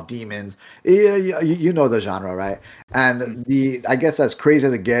 Fights off demons. Yeah, you know the genre, right? And the I guess as crazy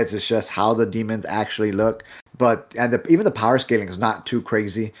as it gets, it's just how the demons actually look. But even the power scaling is not too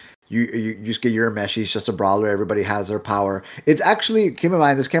crazy. You just get your mesh. He's just a brawler. Everybody has their power. It's actually, keep in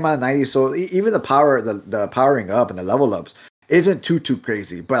mind, this came out in the 90s, so even the powering up and the level ups isn't too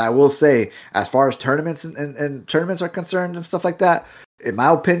crazy. But I will say, as far as tournaments and tournaments are concerned and stuff like that, in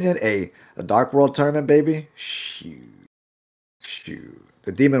my opinion, a Dark World tournament, baby, shoot,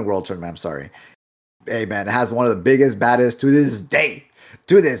 the Demon World tournament. I'm sorry, hey man, it has one of the biggest, baddest to this day.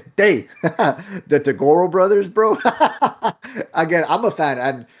 To this day, the Tagoro brothers, bro. Again, I'm a fan,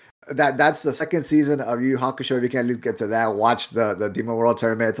 and that's the second season of Yu Yu Hakusho. If you can at least get to that, watch the Demon World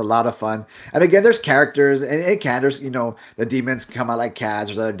tournament. It's a lot of fun. And again, there's characters, and there's the demons come out like cats.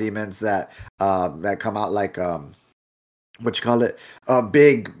 There's other demons that come out like what you call it,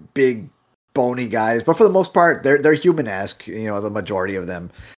 big bony guys. But for the most part, they're human-esque. The majority of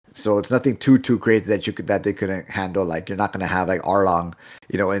them. So it's nothing too crazy that they couldn't handle. Like, you're not gonna have like Arlong,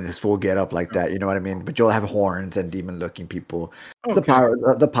 in this full get up like that. You know what I mean? But you'll have horns and demon looking people. Okay.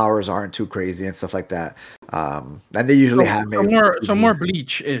 The powers aren't too crazy and stuff like that. And they usually have So maybe more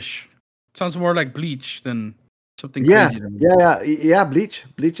Bleach ish. Sounds more like Bleach than something yeah, crazy to me. yeah. Bleach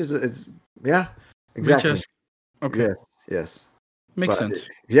is yeah, Bleach exactly. is okay. Yes. Makes But sense. if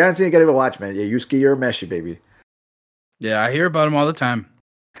you haven't seen it, get it, watch, man. Yeah, Yusuke, you're a meshy baby. Yeah, I hear about them all the time.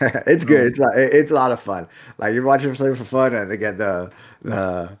 It's So, good. It's a lot of fun. Like, you're watching for fun, and again,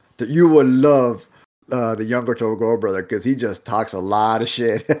 you will love the younger Togoro brother because he just talks a lot of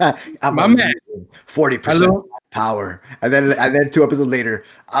shit. I'm my man. 40% Hello. power, and then 2 episodes later,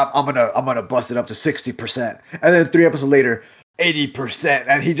 I'm gonna bust it up to 60%, and then 3 episodes later, 80%,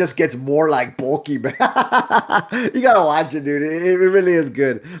 and he just gets more like bulky. But you gotta watch it, dude. It really is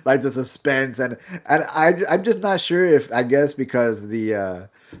good. Like, the suspense, and I'm just not sure if, I guess, because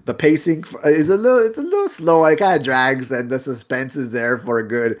the pacing is it's a little slow. It kind of drags, and the suspense is there for a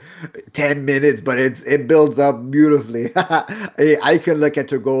good 10 minutes, but it builds up beautifully. I can look at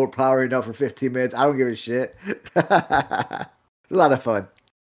to go powering up for 15 minutes. I don't give a shit. It's a lot of fun.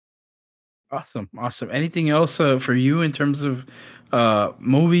 Awesome. Anything else for you in terms of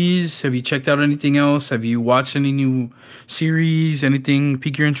movies? Have you checked out anything else? Have you watched any new series? Anything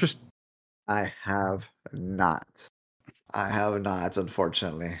pique your interest? I have not. I have not,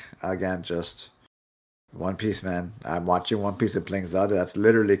 unfortunately. Again, just One Piece, man. I'm watching One Piece and playing Zelda. That's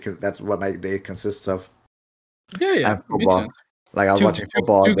what my day consists of. Yeah, And makes football. sense. Like, I was Two, watching two,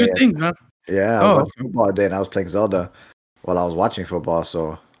 football all two day. good things, huh? Yeah, I was Oh, watching football all day, and I was playing Zelda while I was watching football.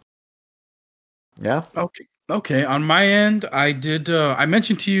 So yeah. okay. Okay. On my end, I did. I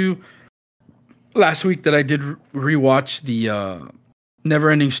mentioned to you last week that I did rewatch the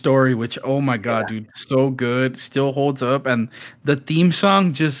Never-Ending Story, which, oh my god, dude, so good, still holds up, and the theme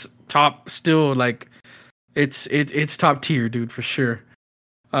song just top, still, like, it's top tier, dude, for sure.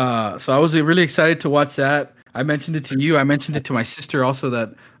 So I was really excited to watch that. I mentioned it to you. I mentioned it to my sister also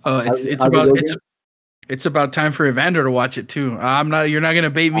that it's How's it about go it's about time for Evander to watch it too. I'm not. You're not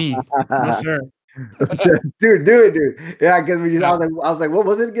gonna bait me, no again? sir. Dude, do it, dude. Yeah, because Yeah. I was like, what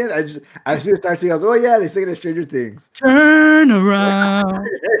was it again? I should start singing. I was, oh yeah, they singing at Stranger Things. Turn around.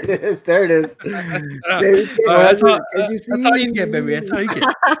 There it is. There it is. David K. That's all. Harbour, can you That's all see? you get, baby. That's all you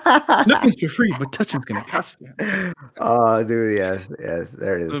get. Looking's for free, but touching's gonna cost you. Oh, dude, yes,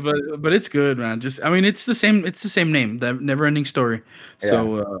 there it is. But it's good, man. Just I mean, it's the same. It's the same name, the Never Ending Story. Yeah,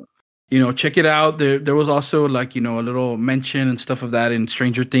 So check it out. There was also like a little mention and stuff of that in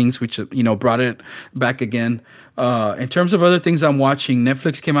Stranger Things, which brought it back again. In terms of other things I'm watching,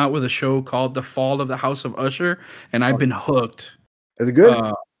 Netflix came out with a show called The Fall of the House of Usher, and I've been hooked. is it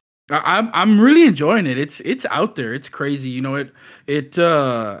good? I'm really enjoying it. It's out there. It's crazy. It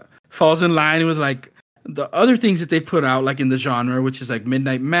falls in line with like the other things that they put out like in the genre, which is like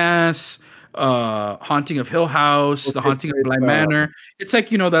Midnight Mass, Haunting of Hill House, Well, The Haunting of Bly Manor. It's like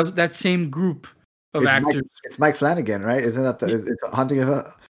that same group of it's Mike actors. it's Mike Flanagan, right? Isn't that it's Haunting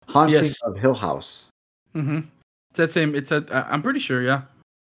Yes. of Hill House? Mm-hmm. It's that same. I'm pretty sure. Yeah.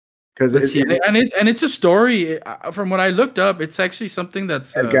 Because Let's see. And it's a story. From what I looked up, it's actually something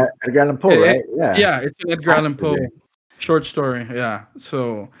that's Edgar Allan Poe, it, it- right? Yeah, yeah, it's an Edgar has Allan to be. Poe short story. Yeah.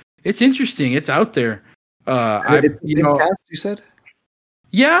 So it's interesting. It's out there. And I it's the you same know cast, you said?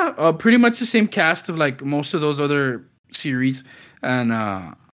 Yeah, pretty much the same cast of like most of those other series,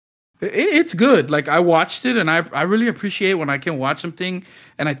 and it's good. Like I watched it, and I really appreciate when I can watch something,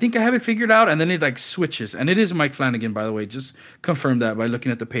 and I think I have it figured out, and then it like switches, and it is Mike Flanagan, by the way. Just confirm that by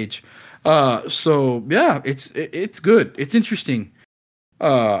looking at the page. So yeah, it's good. It's interesting.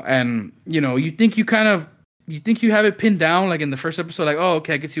 And you think you have it pinned down like in the first episode, like, oh,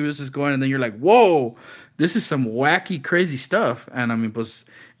 okay, I can see where this is going, and then you're like, whoa, this is some wacky, crazy stuff. And I mean, but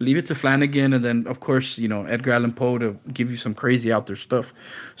leave it to Flanagan, and then of course, Edgar Allan Poe to give you some crazy out there stuff.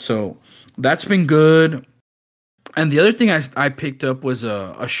 So that's been good. And the other thing I picked up was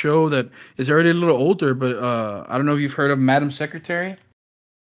a show that is already a little older, but I don't know if you've heard of Madam Secretary.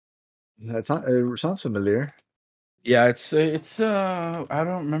 It sounds familiar. Yeah, it's I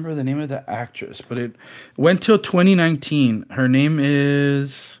don't remember the name of the actress, but it went till 2019. Her name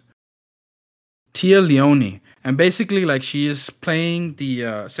is Tia Leone, and basically like she is playing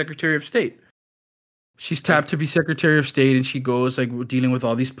the Secretary of State. She's tapped to be Secretary of State, and she goes like dealing with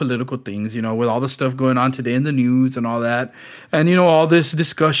all these political things, with all the stuff going on today in the news and all that, and all this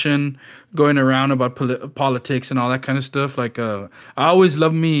discussion going around about politics and all that kind of stuff. Like, I always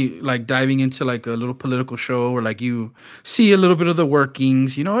love me like diving into like a little political show where like you see a little bit of the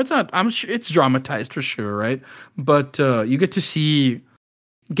workings. It's not. I'm sure it's dramatized for sure, right? But you get to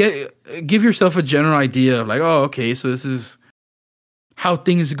give yourself a general idea of like, oh, okay, so this is how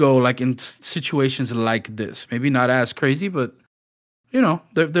things go like in situations like this. Maybe not as crazy, but there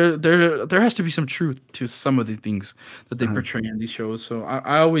has to be some truth to some of these things that they portray in these shows. So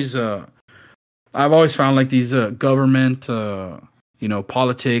I've always found like these government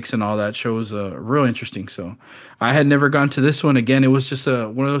politics and all that shows real interesting. So I had never gone to this one. Again, it was just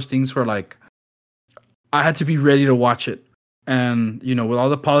one of those things where like I had to be ready to watch it. And with all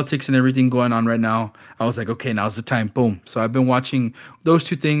the politics and everything going on right now, I was like, okay, now's the time. Boom. So I've been watching those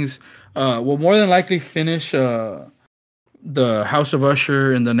two things. We'll more than likely finish the House of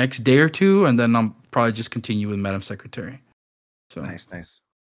Usher in the next day or two, and then I'll probably just continue with Madam Secretary. So Nice.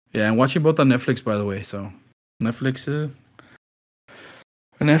 Yeah, and watching both on Netflix, by the way. So Netflix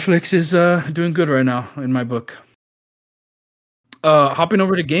is doing good right now in my book. Hopping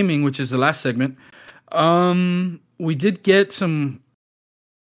over to gaming, which is the last segment. We did get some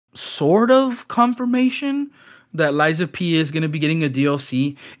sort of confirmation that Liza P is going to be getting a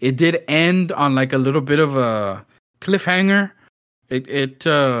DLC. It did end on like a little bit of a cliffhanger. It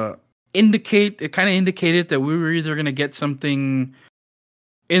kind of indicated that we were either going to get something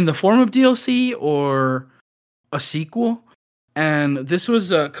in the form of DLC or a sequel. And this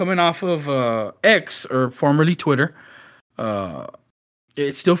was coming off of X, or formerly Twitter.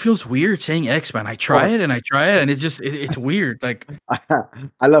 It still feels weird saying X, man. I try it, and it's weird. Like,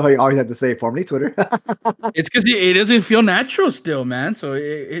 I love how you always have to say formerly Twitter. it's because it doesn't feel natural still, man. So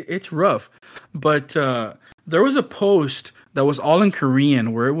it's rough. But there was a post that was all in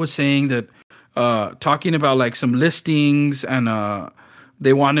Korean where it was saying that talking about like some listings, and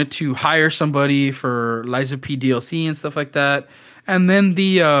they wanted to hire somebody for Liza P DLC and stuff like that. And then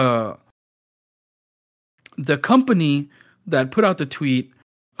the company that put out the tweet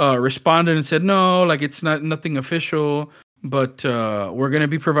responded and said, no, like it's nothing official, but we're going to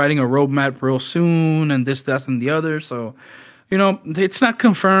be providing a roadmap real soon, and this, that, and the other. So, it's not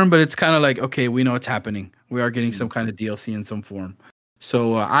confirmed, but it's kind of like, okay, we know it's happening. We are getting some kind of DLC in some form.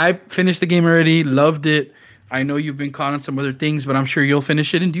 So I finished the game already, loved it. I know you've been caught on some other things, but I'm sure you'll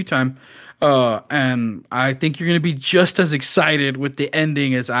finish it in due time. And I think you're going to be just as excited with the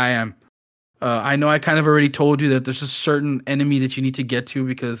ending as I am. I know I kind of already told you that there's a certain enemy that you need to get to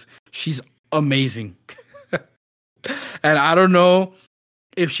because she's amazing. And I don't know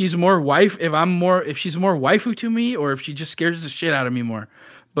if she's more if she's more waifu to me, or if she just scares the shit out of me more.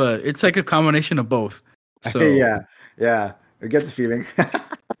 But it's like a combination of both. So yeah, I get the feeling.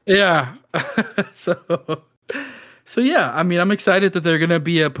 yeah. So yeah, I mean, I'm excited that they're gonna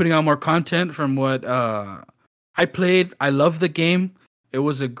be putting out more content from what I played. I love the game. It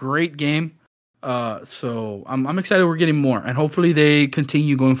was a great game. So I'm excited we're getting more, and hopefully they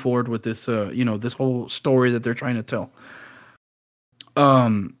continue going forward with this this whole story that they're trying to tell.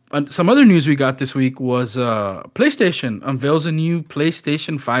 And some other news we got this week was PlayStation unveils a new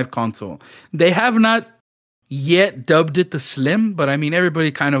PlayStation 5 console. They have not yet dubbed it the Slim, but I mean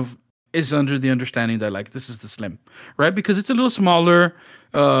everybody kind of is under the understanding that like this is the Slim, right? Because it's a little smaller,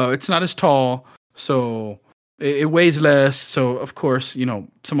 it's not as tall, so it weighs less. So of course,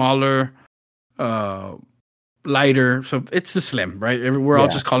 smaller, uh, lighter. So it's the Slim, right? We're all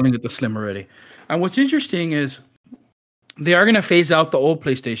Yeah. just calling it the Slim already. And what's interesting is they are going to phase out the old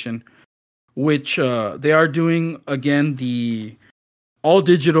PlayStation, which they are doing again the all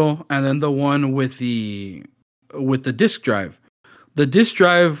digital, and then the one with the disc drive. The disc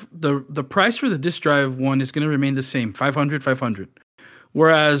drive, the price for the disc drive one is going to remain the same, 500.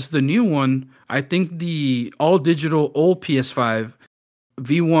 Whereas the new one, I think the all digital old PS5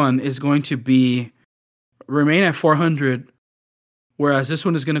 V1 is going to remain at 400, whereas this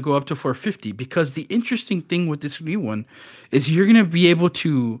one is going to go up to 450. Because the interesting thing with this new one is you're going to be able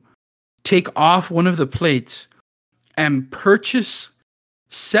to take off one of the plates and purchase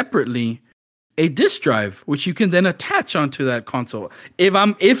separately a disc drive, which you can then attach onto that console. If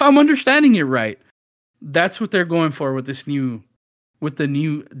I'm understanding it right, that's what they're going for with the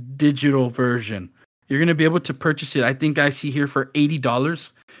new digital version. You're gonna be able to purchase it. I think I see here for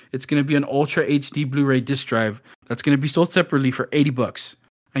 $80. It's gonna be an Ultra HD Blu-ray disc drive that's gonna be sold separately for $80,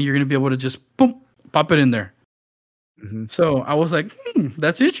 and you're gonna be able to just boom, pop it in there. Mm-hmm. So I was like,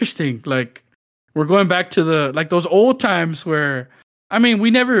 that's interesting. Like we're going back to those old times where. I mean,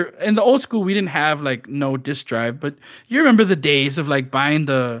 we never in the old school we didn't have like no disc drive, but you remember the days of like buying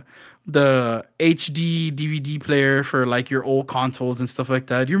the HD DVD player for like your old consoles and stuff like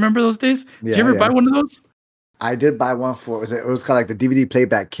that. Do you remember those days? Did you ever buy one of those? I did buy one it was called like the DVD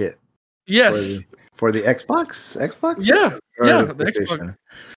playback kit. Yes. For the Xbox? Yeah. The Xbox.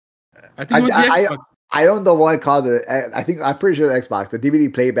 I think it was the Xbox. I own the one called I'm pretty sure the Xbox, the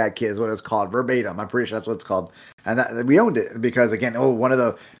DVD playback kit is what it's called, verbatim. I'm pretty sure that's what it's called. And we owned it because, again, one of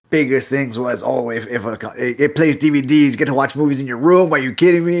the biggest things was, if it plays DVDs, you get to watch movies in your room. Are you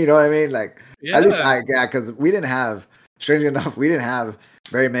kidding me? You know what I mean? Like, at least because strangely enough, we didn't have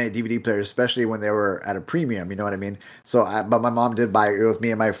very many DVD players, especially when they were at a premium. You know what I mean? So, but my mom did buy it. It was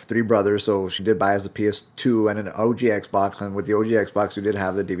me and my three brothers, so she did buy us a PS2 and an OG Xbox. And with the OG Xbox, we did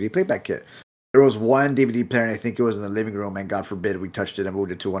have the DVD playback kit. There was one DVD player, and I think it was in the living room, and God forbid we touched it and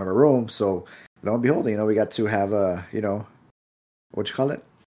moved it to one of our rooms. So, lo and behold, we got to have what you call it?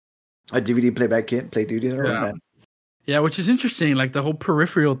 A DVD playback kit, play DVDs in our room, man. Yeah, which is interesting, like the whole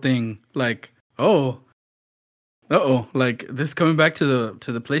peripheral thing. Like, like this coming back to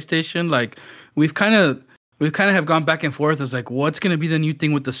the PlayStation. Like we've kind of have gone back and forth. It's like, what's gonna be the new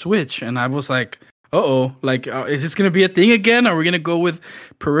thing with the Switch? And I was like, like is this gonna be a thing again? Are we gonna go with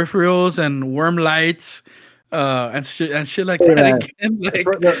peripherals and worm lights? And shit like that again. Like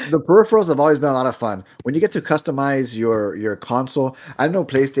the peripherals have always been a lot of fun. When you get to customize your console, I know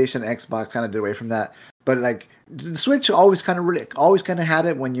PlayStation, Xbox kind of did away from that, but like the Switch always kind of had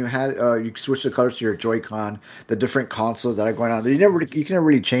it when you had you switch the colors to your Joy-Con, the different consoles that are going on. You can never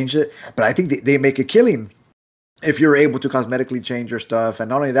really change it, but I think they make a killing if you're able to cosmetically change your stuff. And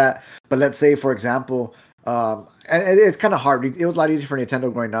not only that, but let's say, for example, and it's kind of hard. It was a lot easier for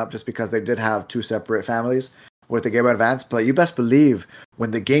Nintendo growing up just because they did have two separate families with the Game Boy Advance. But you best believe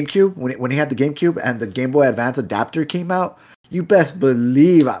when the GameCube, when he had the GameCube and the Game Boy Advance adapter came out, you best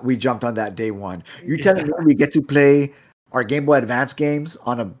believe we jumped on that day one. You're telling me we get to play our Game Boy Advance games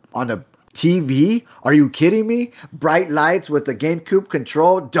on a TV? Are you kidding me? Bright lights with the GameCube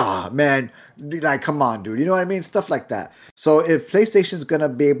control? Duh, man. Like, come on, dude. You know what I mean? Stuff like that. So if PlayStation's gonna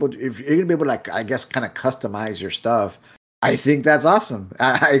be able to, if you're gonna be able to, like, I guess, kind of customize your stuff, I think that's awesome.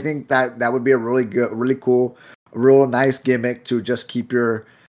 I think that would be a really good, really cool, real nice gimmick to just keep your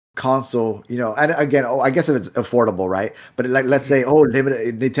console, and again, I guess if it's affordable, right? But like, let's say, limited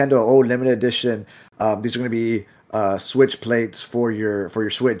edition. These are going to be Switch plates for your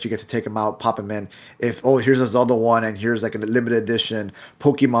Switch. You get to take them out, pop them in. If here's a Zelda one, and here's like a limited edition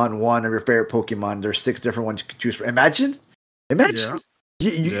Pokemon one of your favorite Pokemon. There's 6 different ones you can choose from. Imagine.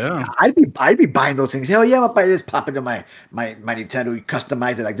 Yeah. I'd be buying those things. Hell yeah, I'm gonna buy this. Pop into my Nintendo. You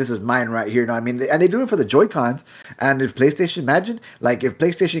customize it like this is mine right here. You know what I mean? And they do it for the Joy-Cons. And if PlayStation, imagine like if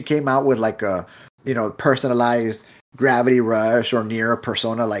PlayStation came out with like a personalized Gravity Rush or Nier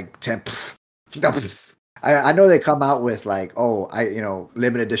Persona like 10. I know they come out with like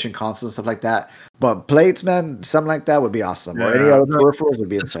limited edition consoles and stuff like that. But plates, man, something like that would be awesome. Yeah. Or any other peripherals would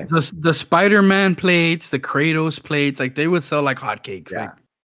be insane. The Spider-Man plates, the Kratos plates, like they would sell like hotcakes. Yeah. Like,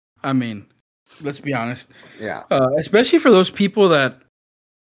 I mean, Let's be honest. Yeah. Especially for those people that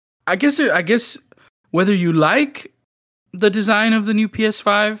I guess whether you like the design of the new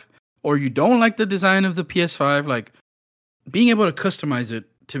PS5 or you don't like the design of the PS5, like being able to customize it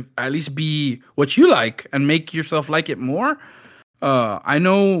to at least be what you like and make yourself like it more. I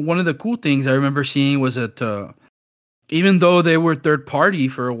know one of the cool things I remember seeing was that even though they were third party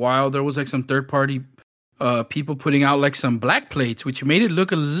for a while, there was like some third party people putting out like some black plates, which made it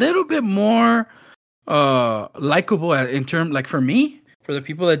look a little bit more likable in term like for me, for the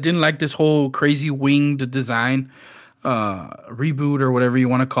people that didn't like this whole crazy winged design reboot or whatever you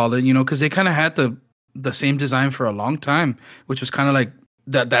want to call it, because they kind of had the same design for a long time, which was kind of like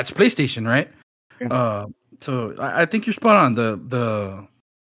that's PlayStation, right? Yeah. uh so I think you're spot on. The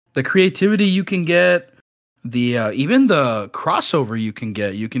creativity you can get, the even the crossover you can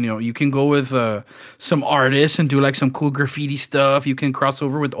get. You can go with some artists and do like some cool graffiti stuff. You can cross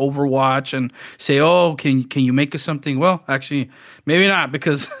over with Overwatch and say, oh, can you make us something? Well, actually, maybe not,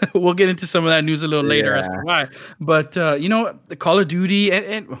 because we'll get into some of that news a little later as to Yeah. why. But the Call of Duty,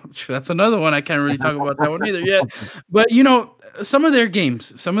 and that's another one. I can't really talk about that one either yet. But some of their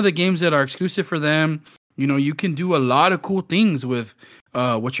games, some of the games that are exclusive for them, you can do a lot of cool things with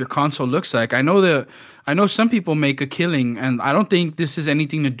what your console looks like. I know some people make a killing, and I don't think this has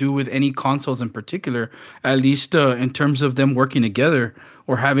anything to do with any consoles in particular, at least in terms of them working together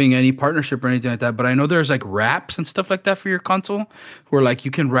or having any partnership or anything like that. But I know there's like wraps and stuff like that for your console, where like you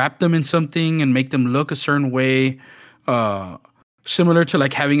can wrap them in something and make them look a certain way, uh, similar to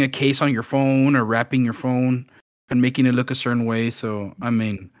like having a case on your phone or wrapping your phone and making it look a certain way. So I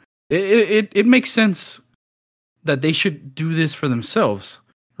mean, it makes sense that they should do this for themselves,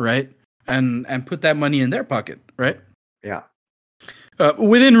 right? And put that money in their pocket, right? Yeah.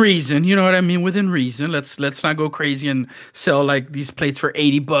 Within reason, you know what I mean. Within reason. Let's not go crazy and sell like these plates for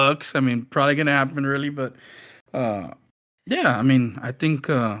 $80. I mean, probably gonna happen, really, but yeah. I mean, I think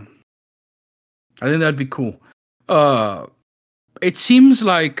that'd be cool. It seems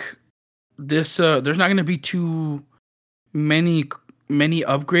like this. There's not gonna be too many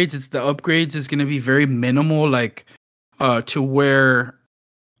upgrades. It's the upgrades is gonna be very minimal, like to where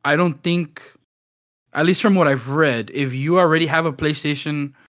I don't think, at least from what I've read, if you already have a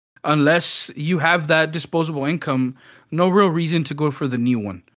PlayStation, unless you have that disposable income, no real reason to go for the new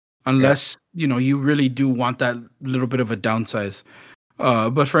one, Yeah. unless you really do want that little bit of a downsize.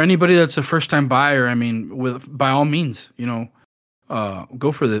 But for anybody that's a first time buyer, I mean, by all means, go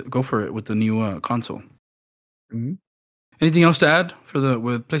for it with the new console. Hmm. Anything else to add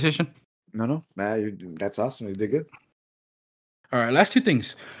with PlayStation? No. That's awesome. You did good. All right, last two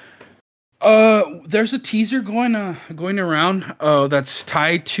things. There's a teaser going around that's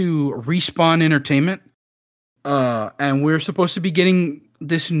tied to Respawn Entertainment. And we're supposed to be getting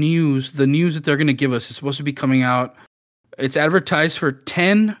this news. The news that they're going to give us is supposed to be coming out. It's advertised for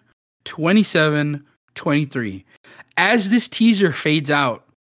 10/27/23. As this teaser fades out,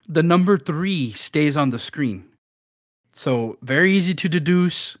 the number 3 stays on the screen. So very easy to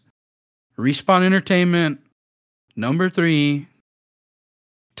deduce. Respawn Entertainment, number 3.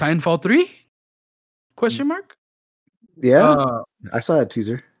 Titanfall 3? Question mark? Yeah. Uh, I saw that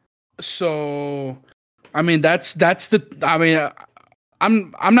teaser. so I mean I'm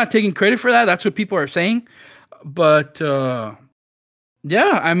not taking credit for that. That's what people are saying. But yeah,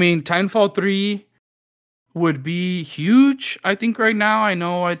 I mean Titanfall 3 would be huge, I think right now. I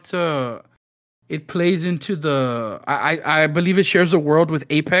know it plays into I believe it shares a world with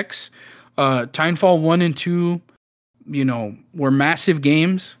Apex. Titanfall 1 and 2, were massive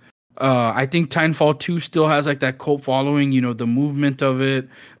games. I think Titanfall 2 still has like that cult following, the movement of it,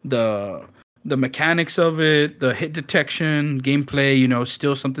 the mechanics of it, the hit detection, gameplay,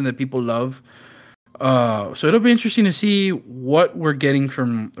 still something that people love. So it'll be interesting to see what we're getting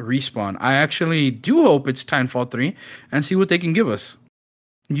from Respawn. I actually do hope it's Titanfall 3 and see what they can give us.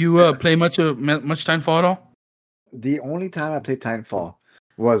 You play much Titanfall at all? The only time I played Titanfall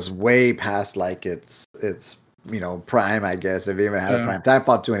was way past like its prime, I guess, if you even had a prime.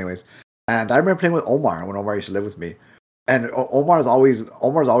 Titanfall 2 anyways. And I remember playing with Omar when Omar used to live with me. And Omar's always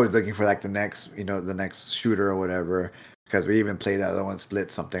looking for like the next shooter or whatever, because we even played that other one, Split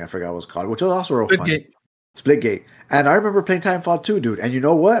something, I forgot what it was called, which was also real fun. Splitgate. And I remember playing Titanfall 2, dude. And you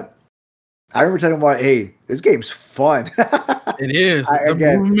know what? I remember telling him, hey, this game's fun. It is.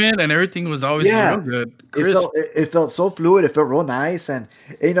 The movement and everything was always real good. It felt so fluid. It felt real nice. And,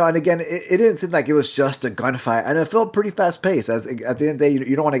 and again, it didn't seem like it was just a gunfight. And it felt pretty fast paced. At the end of the day,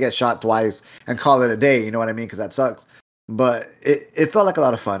 you don't want to get shot twice and call it a day. You know what I mean? Because that sucks. but it felt like a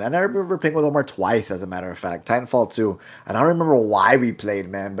lot of fun. And I remember playing with Omar twice, as a matter of fact, Titanfall 2. And I don't remember why we played,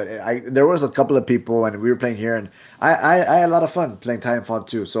 man, but there was a couple of people and we were playing here, and I had a lot of fun playing Titanfall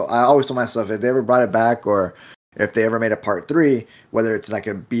 2. So I always told myself if they ever brought it back, or if they ever made a part 3, whether it's like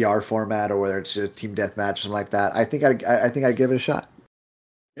a BR format or whether it's just team deathmatch or something like that, I think I'd give it a shot.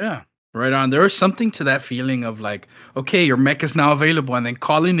 Yeah, right on. There was something to that feeling of like, okay, your mech is now available, and then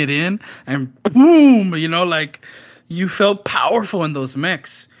calling it in, and boom, like you felt powerful in those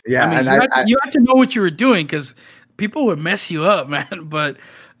mechs. I Yeah, mean, and you had to know what you were doing because people would mess you up, man. But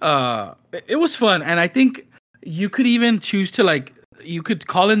it was fun, and I think you could even choose to like. You could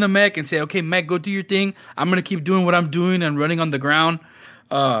call in the mech and say, "Okay, mech, go do your thing. I'm gonna keep doing what I'm doing and running on the ground."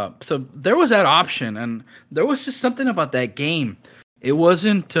 So there was that option, and there was just something about that game. It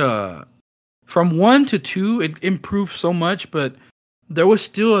wasn't from 1 to 2. It improved so much, but there was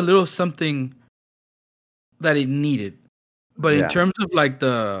still a little something that it needed. But in yeah. terms of like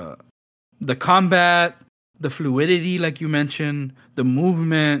the combat, the fluidity, like you mentioned, the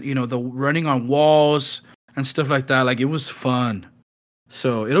movement, the running on walls and stuff like that, like it was fun.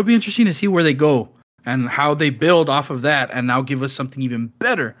 So it'll be interesting to see where they go and how they build off of that, and now give us something even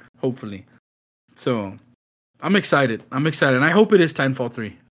better, hopefully. So I'm excited. And I hope it is Titanfall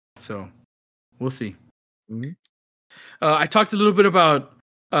 3. So we'll see. Mhm. I talked a little bit about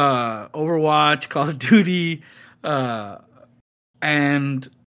Overwatch, Call of Duty, uh, and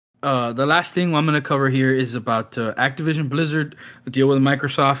the last thing I'm going to cover here is about Activision Blizzard. The deal with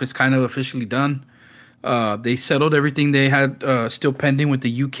Microsoft is kind of officially done. They settled everything they had still pending with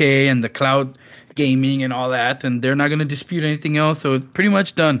the UK and the cloud gaming and all that, and they're not going to dispute anything else. So it's pretty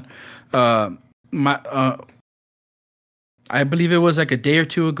much done. Uh, my I believe it was like a day or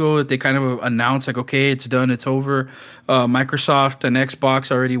two ago that they kind of announced like, okay, it's done, it's over. Microsoft and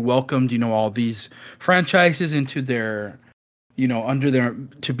Xbox already welcomed, all these franchises into their,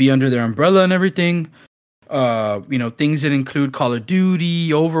 to be under their umbrella and everything. Things that include Call of Duty,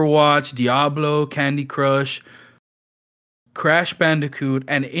 Overwatch, Diablo, Candy Crush, Crash Bandicoot,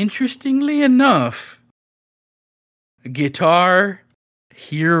 and interestingly enough, Guitar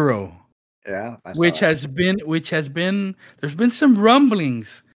Hero. Yeah, I saw Which that. has been there's been some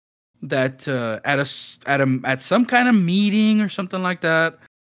rumblings that at some kind of meeting or something like that,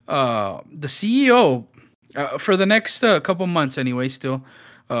 the CEO, for the next couple months anyway, still,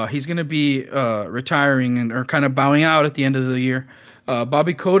 he's gonna be retiring or kind of bowing out at the end of the year.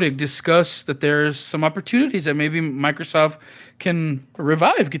 Bobby Kotick discussed that there's some opportunities that maybe Microsoft can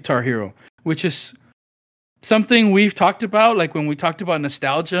revive Guitar Hero, which is something we've talked about, like when we talked about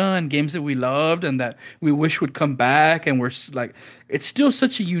nostalgia and games that we loved and that we wish would come back, and like, it's still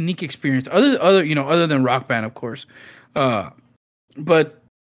such a unique experience. Other than Rock Band, of course, but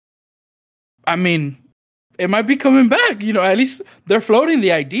I mean, it might be coming back. At least they're floating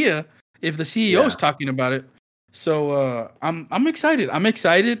the idea if the CEO is Yeah. talking about it. So I'm excited. I'm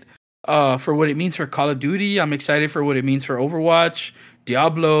excited for what it means for Call of Duty. I'm excited for what it means for Overwatch,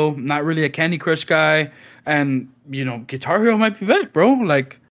 Diablo. Not really a Candy Crush guy, and Guitar Hero might be back, bro.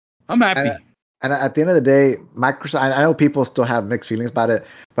 Like, I'm And, happy. and at the end of the day, Microsoft, I know people still have mixed feelings about it,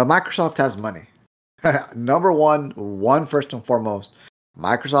 but Microsoft has money. Number one, first and foremost,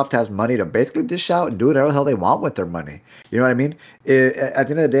 Microsoft has money to basically dish out and do whatever the hell they want with their money. You know what I mean? At the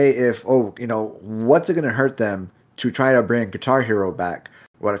end of the day, what's it going to hurt them to try to bring Guitar Hero back?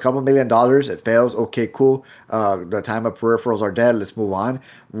 What, a couple $1 million? It fails. Okay, cool. The time of peripherals are dead. Let's move on.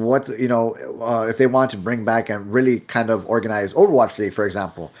 If they want to bring back and really kind of organize Overwatch League, for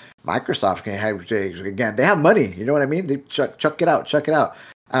example, Microsoft can have, again, they have money. You know what I mean? They chuck it out.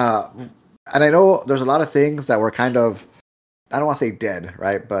 Uh, and I know there's a lot of things that were kind of, I don't want to say dead,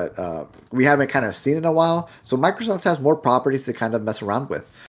 right? But we haven't kind of seen in a while. So Microsoft has more properties to kind of mess around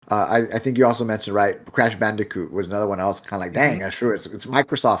with. I think you also mentioned, right, Crash Bandicoot was another one. I was kind of like, dang, that's true. It's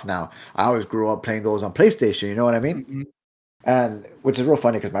Microsoft now. I always grew up playing those on PlayStation. You know what I mean? Mm-hmm. And which is real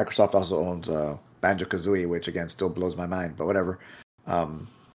funny because Microsoft also owns Banjo Kazooie, which again still blows my mind. But whatever. Um,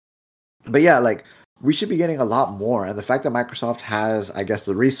 but yeah, like, we should be getting a lot more. And the fact that Microsoft has, I guess,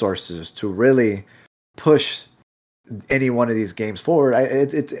 the resources to really push any one of these games forward, I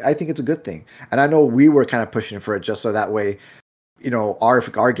think it's a good thing. And I know we were kind of pushing for it just so that way,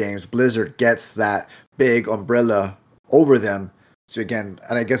 our games, Blizzard gets that big umbrella over them. So again,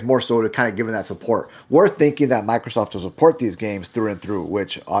 and I guess more so to kind of give them that support. We're thinking that Microsoft will support these games through and through,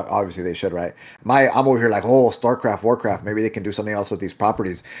 which obviously they should, right? I'm over here like, oh, StarCraft, Warcraft, maybe they can do something else with these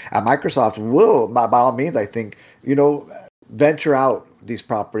properties. And Microsoft will, by all means, I think, venture out these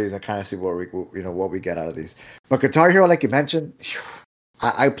properties and kind of see what we get out of these. But Guitar Hero, like you mentioned,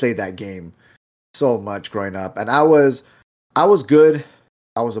 I played that game so much growing up, and I was good.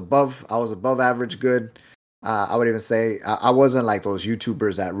 I was above average good. I would even say I wasn't like those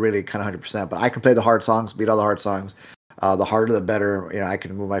YouTubers that really kind of 100%, but I can play the hard songs, beat all the hard songs. The harder the better. I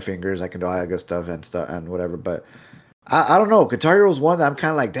can move my fingers, I can do all that good stuff and whatever. But I don't know. Guitar Hero is one that I'm kind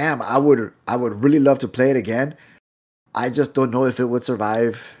of like, damn, I would really love to play it again. I just don't know if it would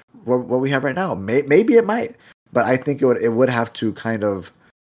survive what we have right now. Maybe it might, but I think it would have to kind of,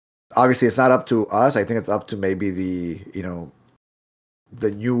 obviously it's not up to us. I think it's up to maybe the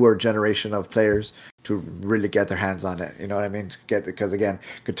newer generation of players to really get their hands on it. You know what I mean? Because again,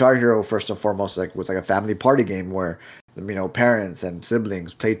 Guitar Hero first and foremost was like a family party game where parents and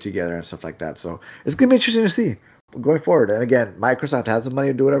siblings played together and stuff like that. So it's gonna be interesting to see going forward. And again, Microsoft has the money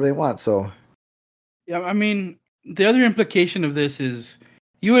to do whatever they want. So Yeah, I mean, the other implication of this is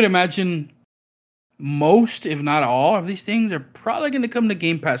you would imagine most, if not all, of these things are probably going to come to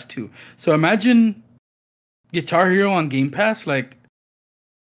Game Pass too. So imagine Guitar Hero on Game Pass, like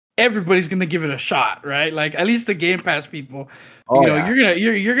everybody's going to give it a shot, right? Like at least the Game Pass people, yeah.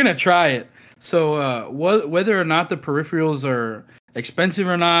 you're gonna try it. So whether or not the peripherals are expensive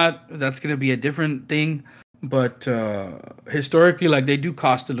or not, that's going to be a different thing. But historically, like they do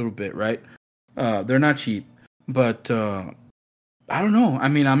cost a little bit, right? They're not cheap, but I don't know. I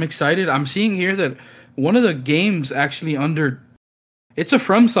mean, I'm excited. I'm seeing here that one of the games actually under it's a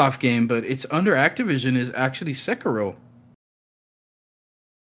FromSoft game, but it's under Activision is actually Sekiro.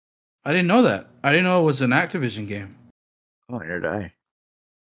 I didn't know that. I didn't know it was an Activision game. Oh, here did I.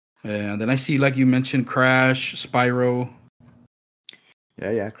 And then I see, like you mentioned, Crash, Spyro.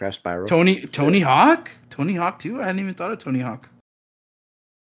 Yeah, Crash Spyro. Tony Hawk? Tony Hawk too? I hadn't even thought of Tony Hawk.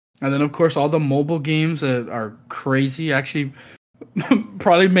 And then, of course, all the mobile games that are crazy actually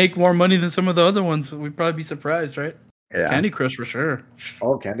probably make more money than some of the other ones. We'd probably be surprised, right? Yeah. Candy Crush for sure.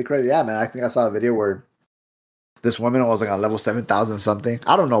 Oh, Candy Crush. Yeah, man. I think I saw a video where this woman was like on level 7,000 something.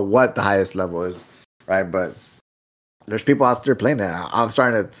 I don't know what the highest level is, right? But there's people out there playing that. I'm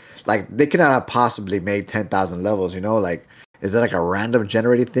starting to, like, they cannot have possibly made 10,000 levels, Like, is it like a random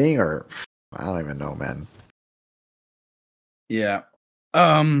generated thing or I don't even know, man. Yeah.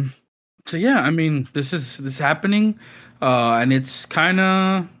 So yeah, I mean, this is happening, and it's kind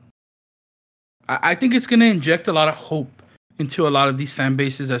of. I think it's going to inject a lot of hope into a lot of these fan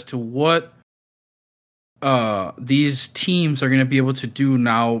bases as to what these teams are going to be able to do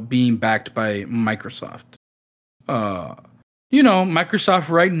now, being backed by Microsoft. Microsoft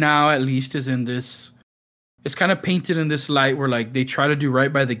right now at least is in this. It's kind of painted in this light where like they try to do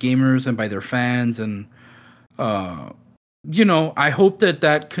right by the gamers and by their fans, and I hope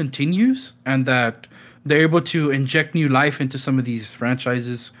that continues and that they're able to inject new life into some of these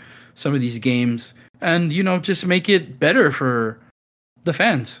franchises, some of these games, and just make it better for the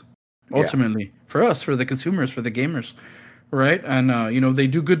fans, ultimately, for us, for the consumers, for the gamers, right? And they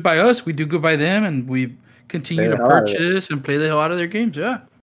do good by us, we do good by them, and we continue to purchase and play the hell out of their games. Yeah.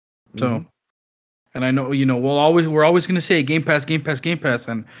 So, and I know we're always going to say Game Pass, Game Pass, Game Pass,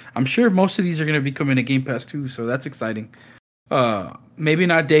 and I'm sure most of these are going to be coming to Game Pass too. So that's exciting. Maybe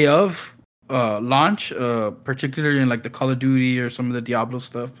not day of launch, particularly in like the Call of Duty or some of the Diablo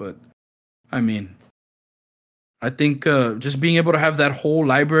stuff, but I mean, I think just being able to have that whole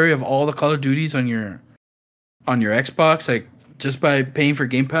library of all the Call of Duties on your Xbox, like just by paying for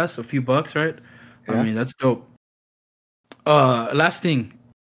Game Pass a few bucks, right? Yeah. I mean, that's dope. Last thing,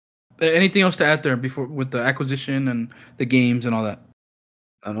 anything else to add there before with the acquisition and the games and all that?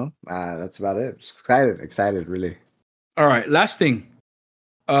 I don't know. That's about it. Just excited, really. All right, last thing.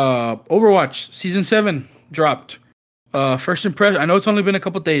 Overwatch Season 7 dropped. First impression. I know it's only been a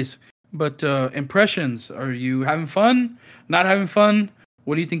couple days, but impressions. Are you having fun? Not having fun?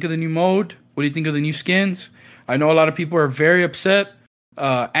 What do you think of the new mode? What do you think of the new skins? I know a lot of people are very upset.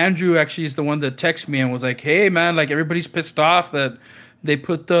 Andrew actually is the one that texted me and was like, "Hey man, like everybody's pissed off that they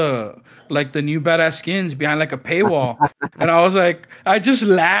put the new badass skins behind like a paywall." And I was like, I just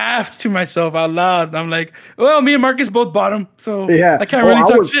laughed to myself out loud. I'm like, well, me and Marcus both bought them, so yeah. I can't really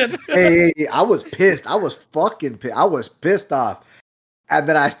talk shit. hey, I was pissed. I was fucking pissed. I was pissed off. And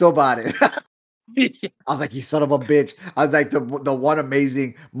then I still bought it. I was like, you son of a bitch. I was like, the one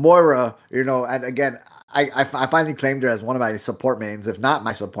amazing Moira, and again, I finally claimed her as one of my support mains, if not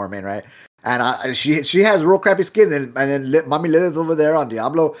my support main, right? And she has real crappy skin, and then Mommy Lilith's over there on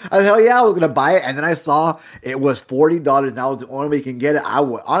Diablo. I was hell yeah, I was gonna buy it, and then I saw it was $40, and that was the only way you can get it. I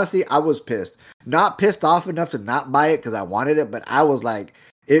was pissed, not pissed off enough to not buy it because I wanted it, but I was like,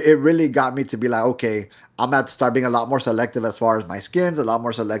 it really got me to be like, okay, I'm gonna have to start being a lot more selective as far as my skins, a lot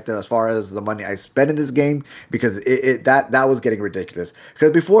more selective as far as the money I spend in this game because that was getting ridiculous.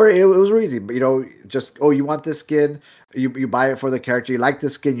 Because before it was easy, but just you want this skin, you buy it for the character, you like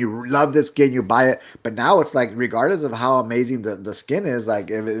this skin, you love this skin, you buy it. But now it's like, regardless of how amazing the skin is, like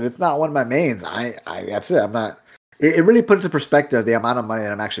if it's not one of my mains, I that's it. I'm not. It really put into perspective the amount of money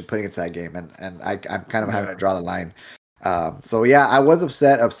that I'm actually putting into that game, and I'm kind of having to draw the line. So yeah, I was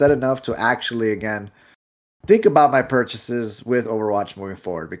upset enough to actually again think about my purchases with Overwatch moving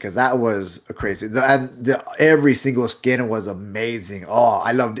forward because that was a crazy. Every single skin was amazing. Oh,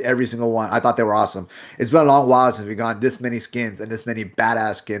 I loved every single one. I thought they were awesome. It's been a long while since we got this many skins and this many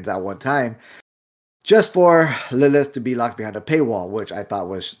badass skins at one time. Just for Lilith to be locked behind a paywall, which I thought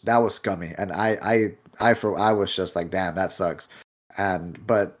was scummy, and I was just like, damn, that sucks.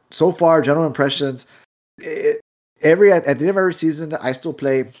 But so far, general impressions. It, at the end of every season, I still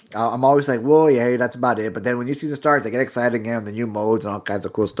play. I'm always like, whoa, yeah, that's about it. But then when new season starts, I get excited again, the new modes and all kinds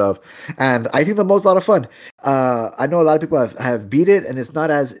of cool stuff. And I think the mode's a lot of fun. I know a lot of people have beat it, and it's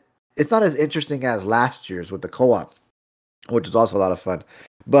not as interesting as last year's with the co-op, which is also a lot of fun.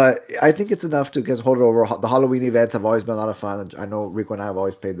 But I think it's enough to just hold it over. The Halloween events have always been a lot of fun. I know Rico and I have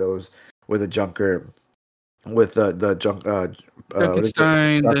always played those with the Junker, with the junk.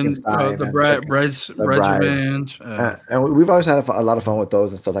 Frankenstein, then the Regiment. And we've always had a lot of fun with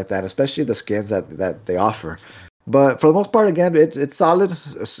those and stuff like that, especially the skins that they offer. But for the most part, again, it's solid.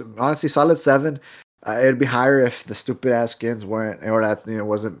 Honestly, solid 7. It'd be higher if the stupid ass skins weren't, or that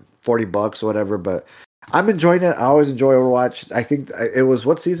wasn't $40 or whatever. But I'm enjoying it. I always enjoy Overwatch. I think it was,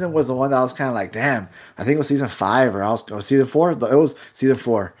 what season was the one that I was kind of like, damn. I think it was season 5 or season 4. It was season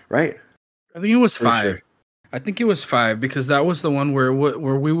 4, right? I think it was 5. Sure. I think it was 5 because that was the one where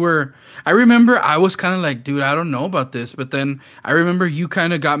we were. I remember I was kind of like, dude, I don't know about this, but then I remember you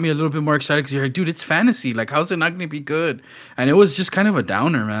kind of got me a little bit more excited because you're like, dude, it's fantasy. Like, how's it not going to be good? And it was just kind of a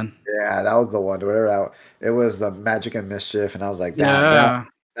downer, man. Yeah, that was the one. It was the Magic and Mischief, and I was like, damn,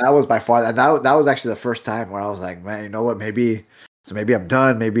 that was by far. And that was actually the first time where I was like, man, you know what? Maybe I'm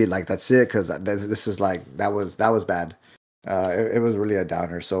done. Maybe like that's it because this is like that was bad. It was really a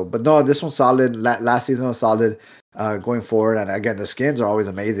downer. So, but no, this one's solid. Last season was solid. Going forward, and again, the skins are always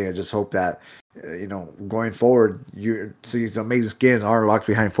amazing. I just hope that going forward, these amazing skins aren't locked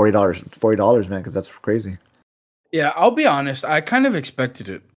behind $40, man, because that's crazy. Yeah, I'll be honest. I kind of expected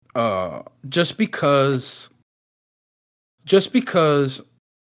it, just because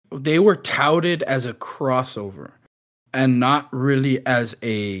they were touted as a crossover and not really as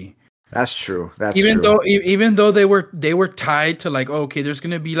a. That's true. Even though they were tied to like, okay, there's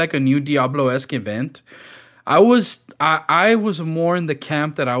gonna be like a new Diablo-esque event. I was more in the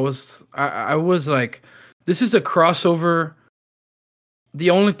camp that I was like, this is a crossover.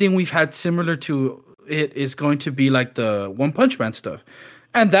 The only thing we've had similar to it is going to be like the One Punch Man stuff,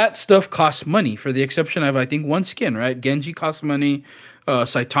 and that stuff costs money. For the exception of I think one skin, right? Genji costs money,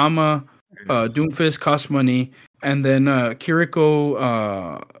 Saitama, Doomfist costs money, and then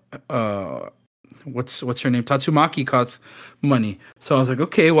Kiriko. What's her name? Tatsumaki costs money. So I was like,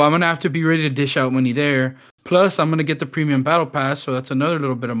 okay, well, I'm gonna have to be ready to dish out money there. Plus, I'm gonna get the premium battle pass, so that's another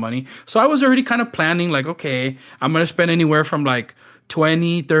little bit of money. So I was already kind of planning, like, okay, I'm gonna spend anywhere from like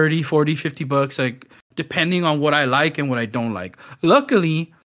 20, 30, 40, $50, like depending on what I like and what I don't like.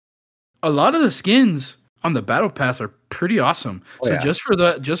 Luckily, a lot of the skins on the battle pass are pretty awesome. Just for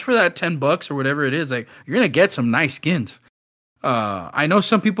that $10 or whatever it is, like you're gonna get some nice skins. I know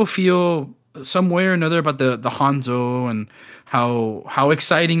some people feel some way or another about the Hanzo and how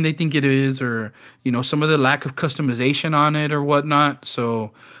exciting they think it is, or some of the lack of customization on it or whatnot.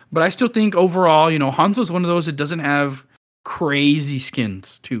 So, but I still think overall, Hanzo is one of those that doesn't have crazy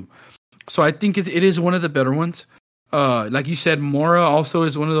skins too. So I think it is one of the better ones. Like you said, Mora also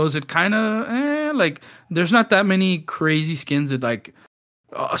is one of those that kind of like there's not that many crazy skins that like.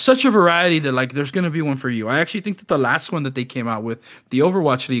 Such a variety that like there's gonna be one for you. I actually think that the last one that they came out with, the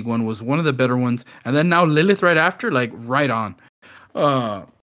Overwatch League one, was one of the better ones, and then now Lilith right after, like right on.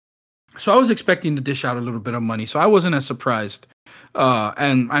 So I was expecting to dish out a little bit of money, so I wasn't as surprised.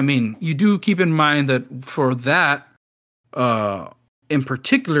 And I mean, you do keep in mind that for that, in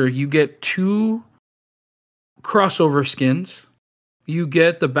particular, you get 2 crossover skins. You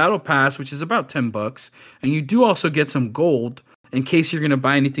get the battle pass, which is about $10, and you do also get some gold in case you're going to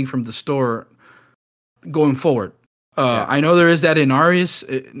buy anything from the store going forward. I know there is that Inarius.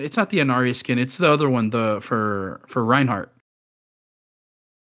 It's not the Inarius skin. It's the other one, for Reinhardt.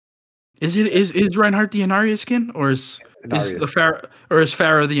 Is Reinhardt the Inarius skin, or is Pharah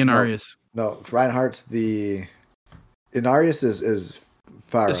the Inarius? No, Reinhardt's the Inarius is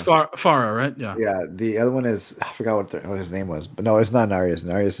It's Farah. Farah, right? Yeah. Yeah, the other one is I forgot what his name was, but no, it's not Narius.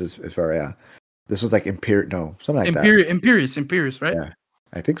 Narius is Farah. Yeah, this was like Imperial, no, something like that. Imperious, right? Yeah,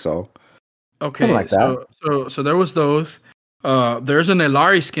 I think so. Something Okay, like that. so there was those. There's an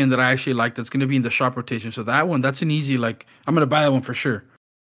Elari skin that I actually like that's gonna be in the shop rotation. So that one, that's an easy like I'm gonna buy that one for sure.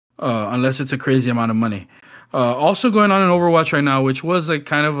 Unless it's a crazy amount of money. Also going on in Overwatch right now, which was like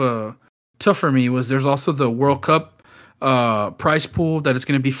kind of a tough for me, was there's also the World Cup prize pool that is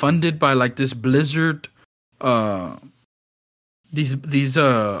gonna be funded by like this Blizzard uh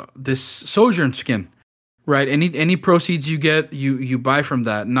this Sojourn skin. Right. Any proceeds you get, you buy from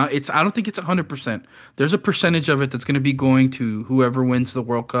that. Not it's I don't think it's 100%. There's a percentage of it that's going to be going to whoever wins the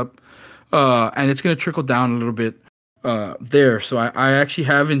World Cup, and it's going to trickle down a little bit there. So I actually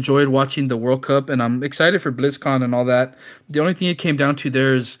have enjoyed watching the World Cup, and I'm excited for BlizzCon and all that. The only thing it came down to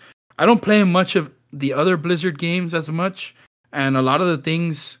there is I don't play much of the other Blizzard games as much, and a lot of the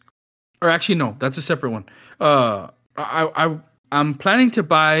things, or actually no, that's a separate one. I'm planning to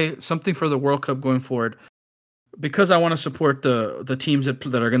buy something for the World Cup going forward because I want to support the teams that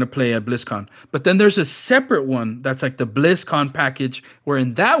are going to play at BlizzCon. But then there's a separate one that's like the BlizzCon package, where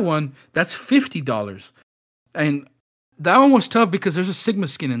in that one that's $50, and that one was tough because there's a Sigma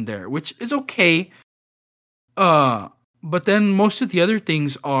skin in there, which is okay. But then most of the other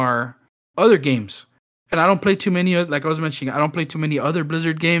things are other games, and I don't play too many. Like I was mentioning, I don't play too many other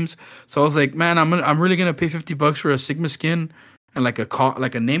Blizzard games. So I was like, man, I'm really gonna pay $50 for a Sigma skin and like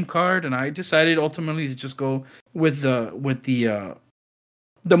a name card, and I decided ultimately to just go with the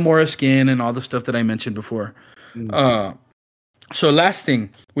Mora skin and all the stuff that I mentioned before. Mm. So last thing,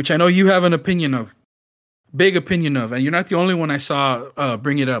 which I know you have an opinion of, big opinion of, and you're not the only one I saw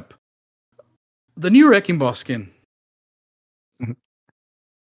bring it up. The new Wrecking Ball skin.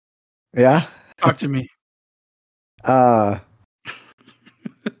 Yeah. Talk to me. Uh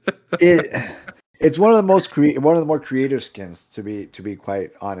it it's one of the one of the more creative skins to be quite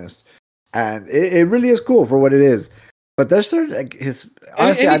honest, and it really is cool for what it is. But there's certain like his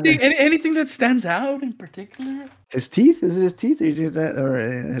honestly, Anything that stands out in particular? his teeth, is it his teeth? Is that or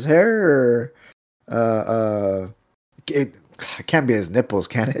his hair or it can't be his nipples,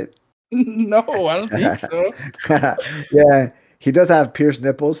 can it? No, I don't think so. Yeah, he does have pierced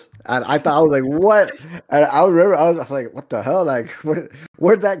nipples, and I thought I was like, "What?" And I remember I was like, "What the hell? Like,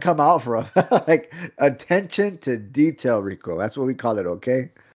 where'd that come out from?" Like, attention to detail, Rico. That's what we call it, okay?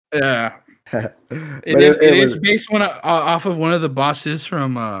 Yeah, But it it is was, based off of one of the bosses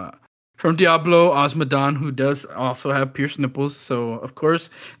from Diablo, Osmodon, who does also have pierced nipples. So of course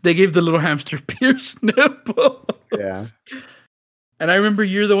they gave the little hamster pierced nipples. yeah. And I remember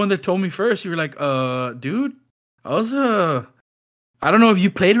you're the one that told me first. You were like, dude, I was I don't know if you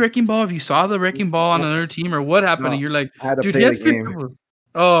played Wrecking Ball, if you saw the Wrecking Ball on another team or what happened, No, and you're like, I had to dude, he play the has pierced game. nipples.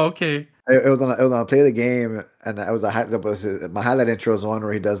 Oh, okay. It was on play the game, and it was my highlight intro is one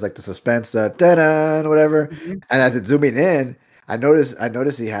where he does like the suspense, da whatever. Mhm. And as it's zooming in, I noticed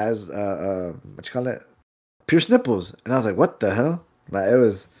he has what you call it, pierced nipples, and I was like, what the hell? Like it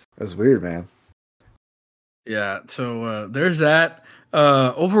was weird, man. Yeah, so there's that.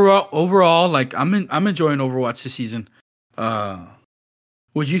 Overall, like I'm enjoying Overwatch this season. Uh,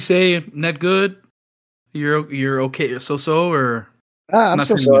 would you say net good? You're okay, so or I'm not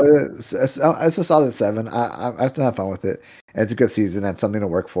so feeling it? sorry. It's a solid 7. I still have fun with it. And it's a good season and something to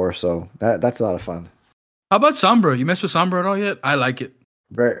work for. So that's a lot of fun. How about Sombra? You messed with Sombra at all yet? I like it.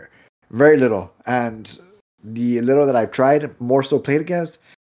 Very very little, and the little that I've tried, more so played against.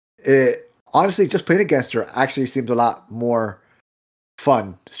 It honestly just playing against her actually seems a lot more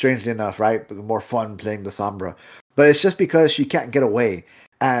fun. Strangely enough, right? But more fun playing the Sombra. But it's just because she can't get away.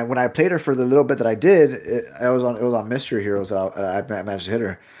 And when I played her for the little bit that I did, it was on Mystery Heroes that I managed to hit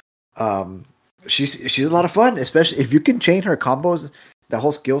her. Um, she's a lot of fun, especially if you can chain her combos, the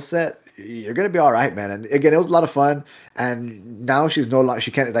whole skill set. You're gonna be all right, man. And again, it was a lot of fun. And now she's no longer she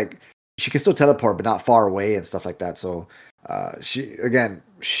can't like she can still teleport, but not far away and stuff like that. So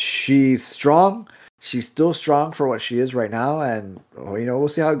she's strong. She's still strong for what she is right now, and we'll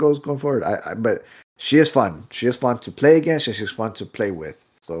see how it goes going forward. But she is fun. She is fun to play against. And she's fun to play with.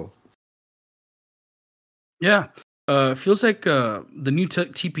 So Yeah. Feels like the new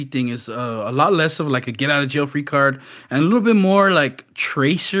TP thing is a lot less of like a get out of jail free card and a little bit more like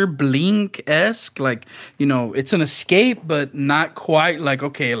Tracer Blink esque. Like it's an escape, but not quite like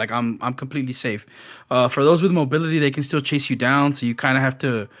okay, like I'm completely safe. For those with mobility, they can still chase you down, so you kind of have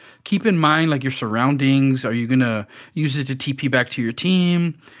to keep in mind like your surroundings. Are you gonna use it to TP back to your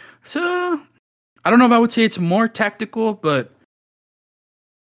team? So I don't know if I would say it's more tactical, but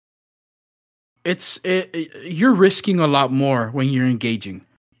you're risking a lot more when you're engaging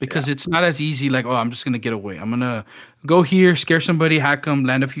because it's not as easy. Like, oh, I'm just gonna get away. I'm gonna go here, scare somebody, hack them,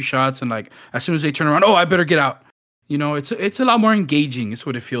 land a few shots, and like as soon as they turn around, oh, I better get out. It's a lot more engaging. It's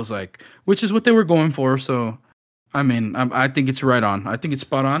what it feels like, which is what they were going for. So, I mean, I think it's right on. I think it's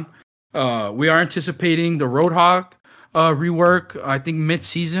spot on. We are anticipating the Roadhog rework. I think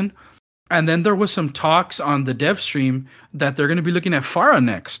mid-season, and then there was some talks on the dev stream that they're going to be looking at Farah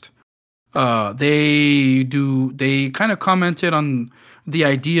next. They kind of commented on the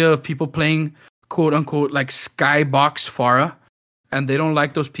idea of people playing quote unquote like skybox Farah, and they don't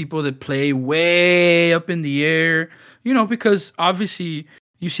like those people that play way up in the air, because obviously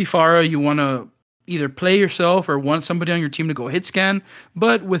you see Farah, you want to either play yourself or want somebody on your team to go hit scan,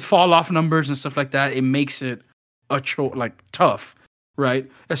 but with fall off numbers and stuff like that, it makes it like tough, right?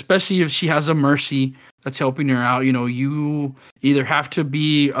 Especially if she has a Mercy that's helping her out. You either have to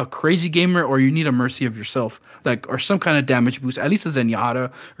be a crazy gamer or you need a Mercy of yourself, like, or some kind of damage boost, at least a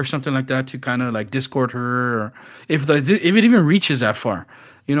Zenyatta or something like that to kind of like discord her, or if it even reaches that far,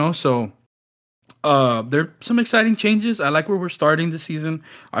 So there are some exciting changes. I like where we're starting this season.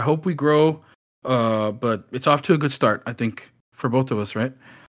 I hope we grow. But it's off to a good start, I think, for both of us, right?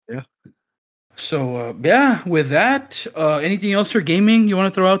 Yeah. So yeah, with that, anything else for gaming you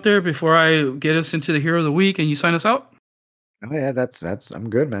want to throw out there before I get us into the hero of the week and you sign us out? Oh yeah, that's I'm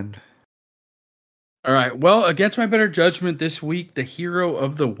good, man. All right. Well, against my better judgment this week, the hero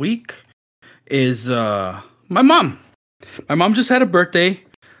of the week is my mom. My mom just had a birthday.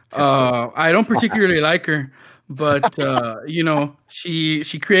 I don't particularly like her, but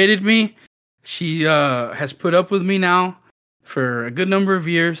she created me. She has put up with me now for a good number of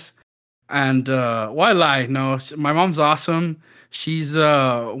years. And why lie? No, my mom's awesome. She's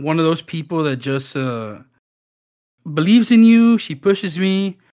one of those people that just believes in you. She pushes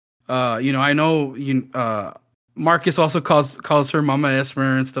me. I know Marcus also calls her Mama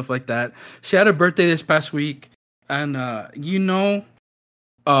Esmer and stuff like that. She had a birthday this past week, and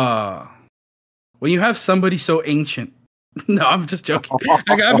when you have somebody so ancient. No, I'm just joking.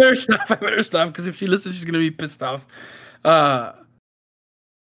 I better stop because if she listens, she's gonna be pissed off.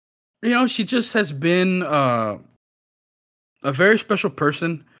 She just has been a very special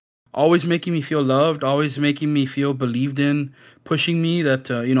person, always making me feel loved, always making me feel believed in, pushing me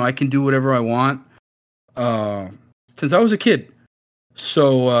that I can do whatever I want. Since I was a kid.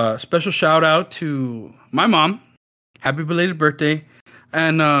 So special shout out to my mom. Happy belated birthday.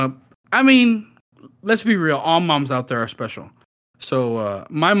 And I mean, let's be real, all moms out there are special. So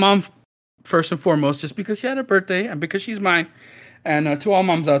my mom, first and foremost, just because she had a birthday and because she's mine. And to all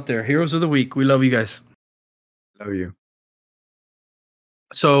moms out there, heroes of the week, we love you guys. Love you.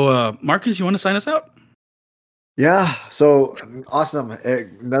 So Marcus, you want to sign us out? Yeah, so awesome.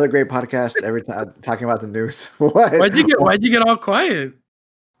 Another great podcast every time talking about the news. What? Why'd you get all quiet?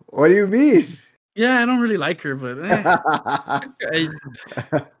 What do you mean? Yeah, I don't really like her, but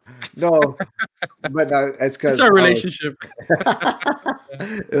no, but no, it's because it's our relationship.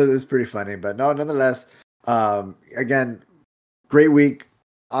 It's pretty funny, but no, nonetheless, again, great week,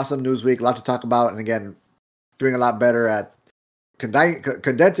 awesome news week, a lot to talk about, and again, doing a lot better at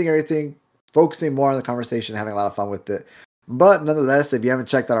condensing everything, focusing more on the conversation, having a lot of fun with it. But nonetheless, if you haven't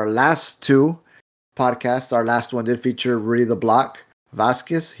checked out our last two podcasts, our last one did feature Rudy the Block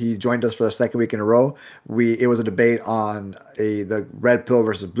Vasquez. He joined us for the second week in a row. It was a debate on the red pill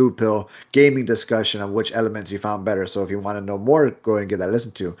versus blue pill gaming discussion of which elements you found better. So if you want to know more, go ahead and get that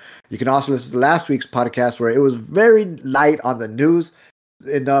listened to. You can also listen to last week's podcast where it was very light on the news,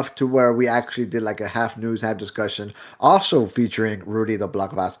 enough to where we actually did like a half news, half discussion, also featuring Rudy the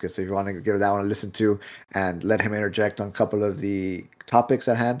Block Vasquez. So if you want to give that one a listen to and let him interject on a couple of the topics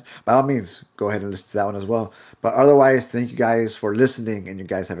at hand, by all means, go ahead and listen to that one as well. But otherwise, thank you guys for listening, and you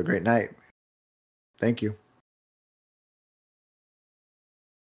guys have a great night. Thank you.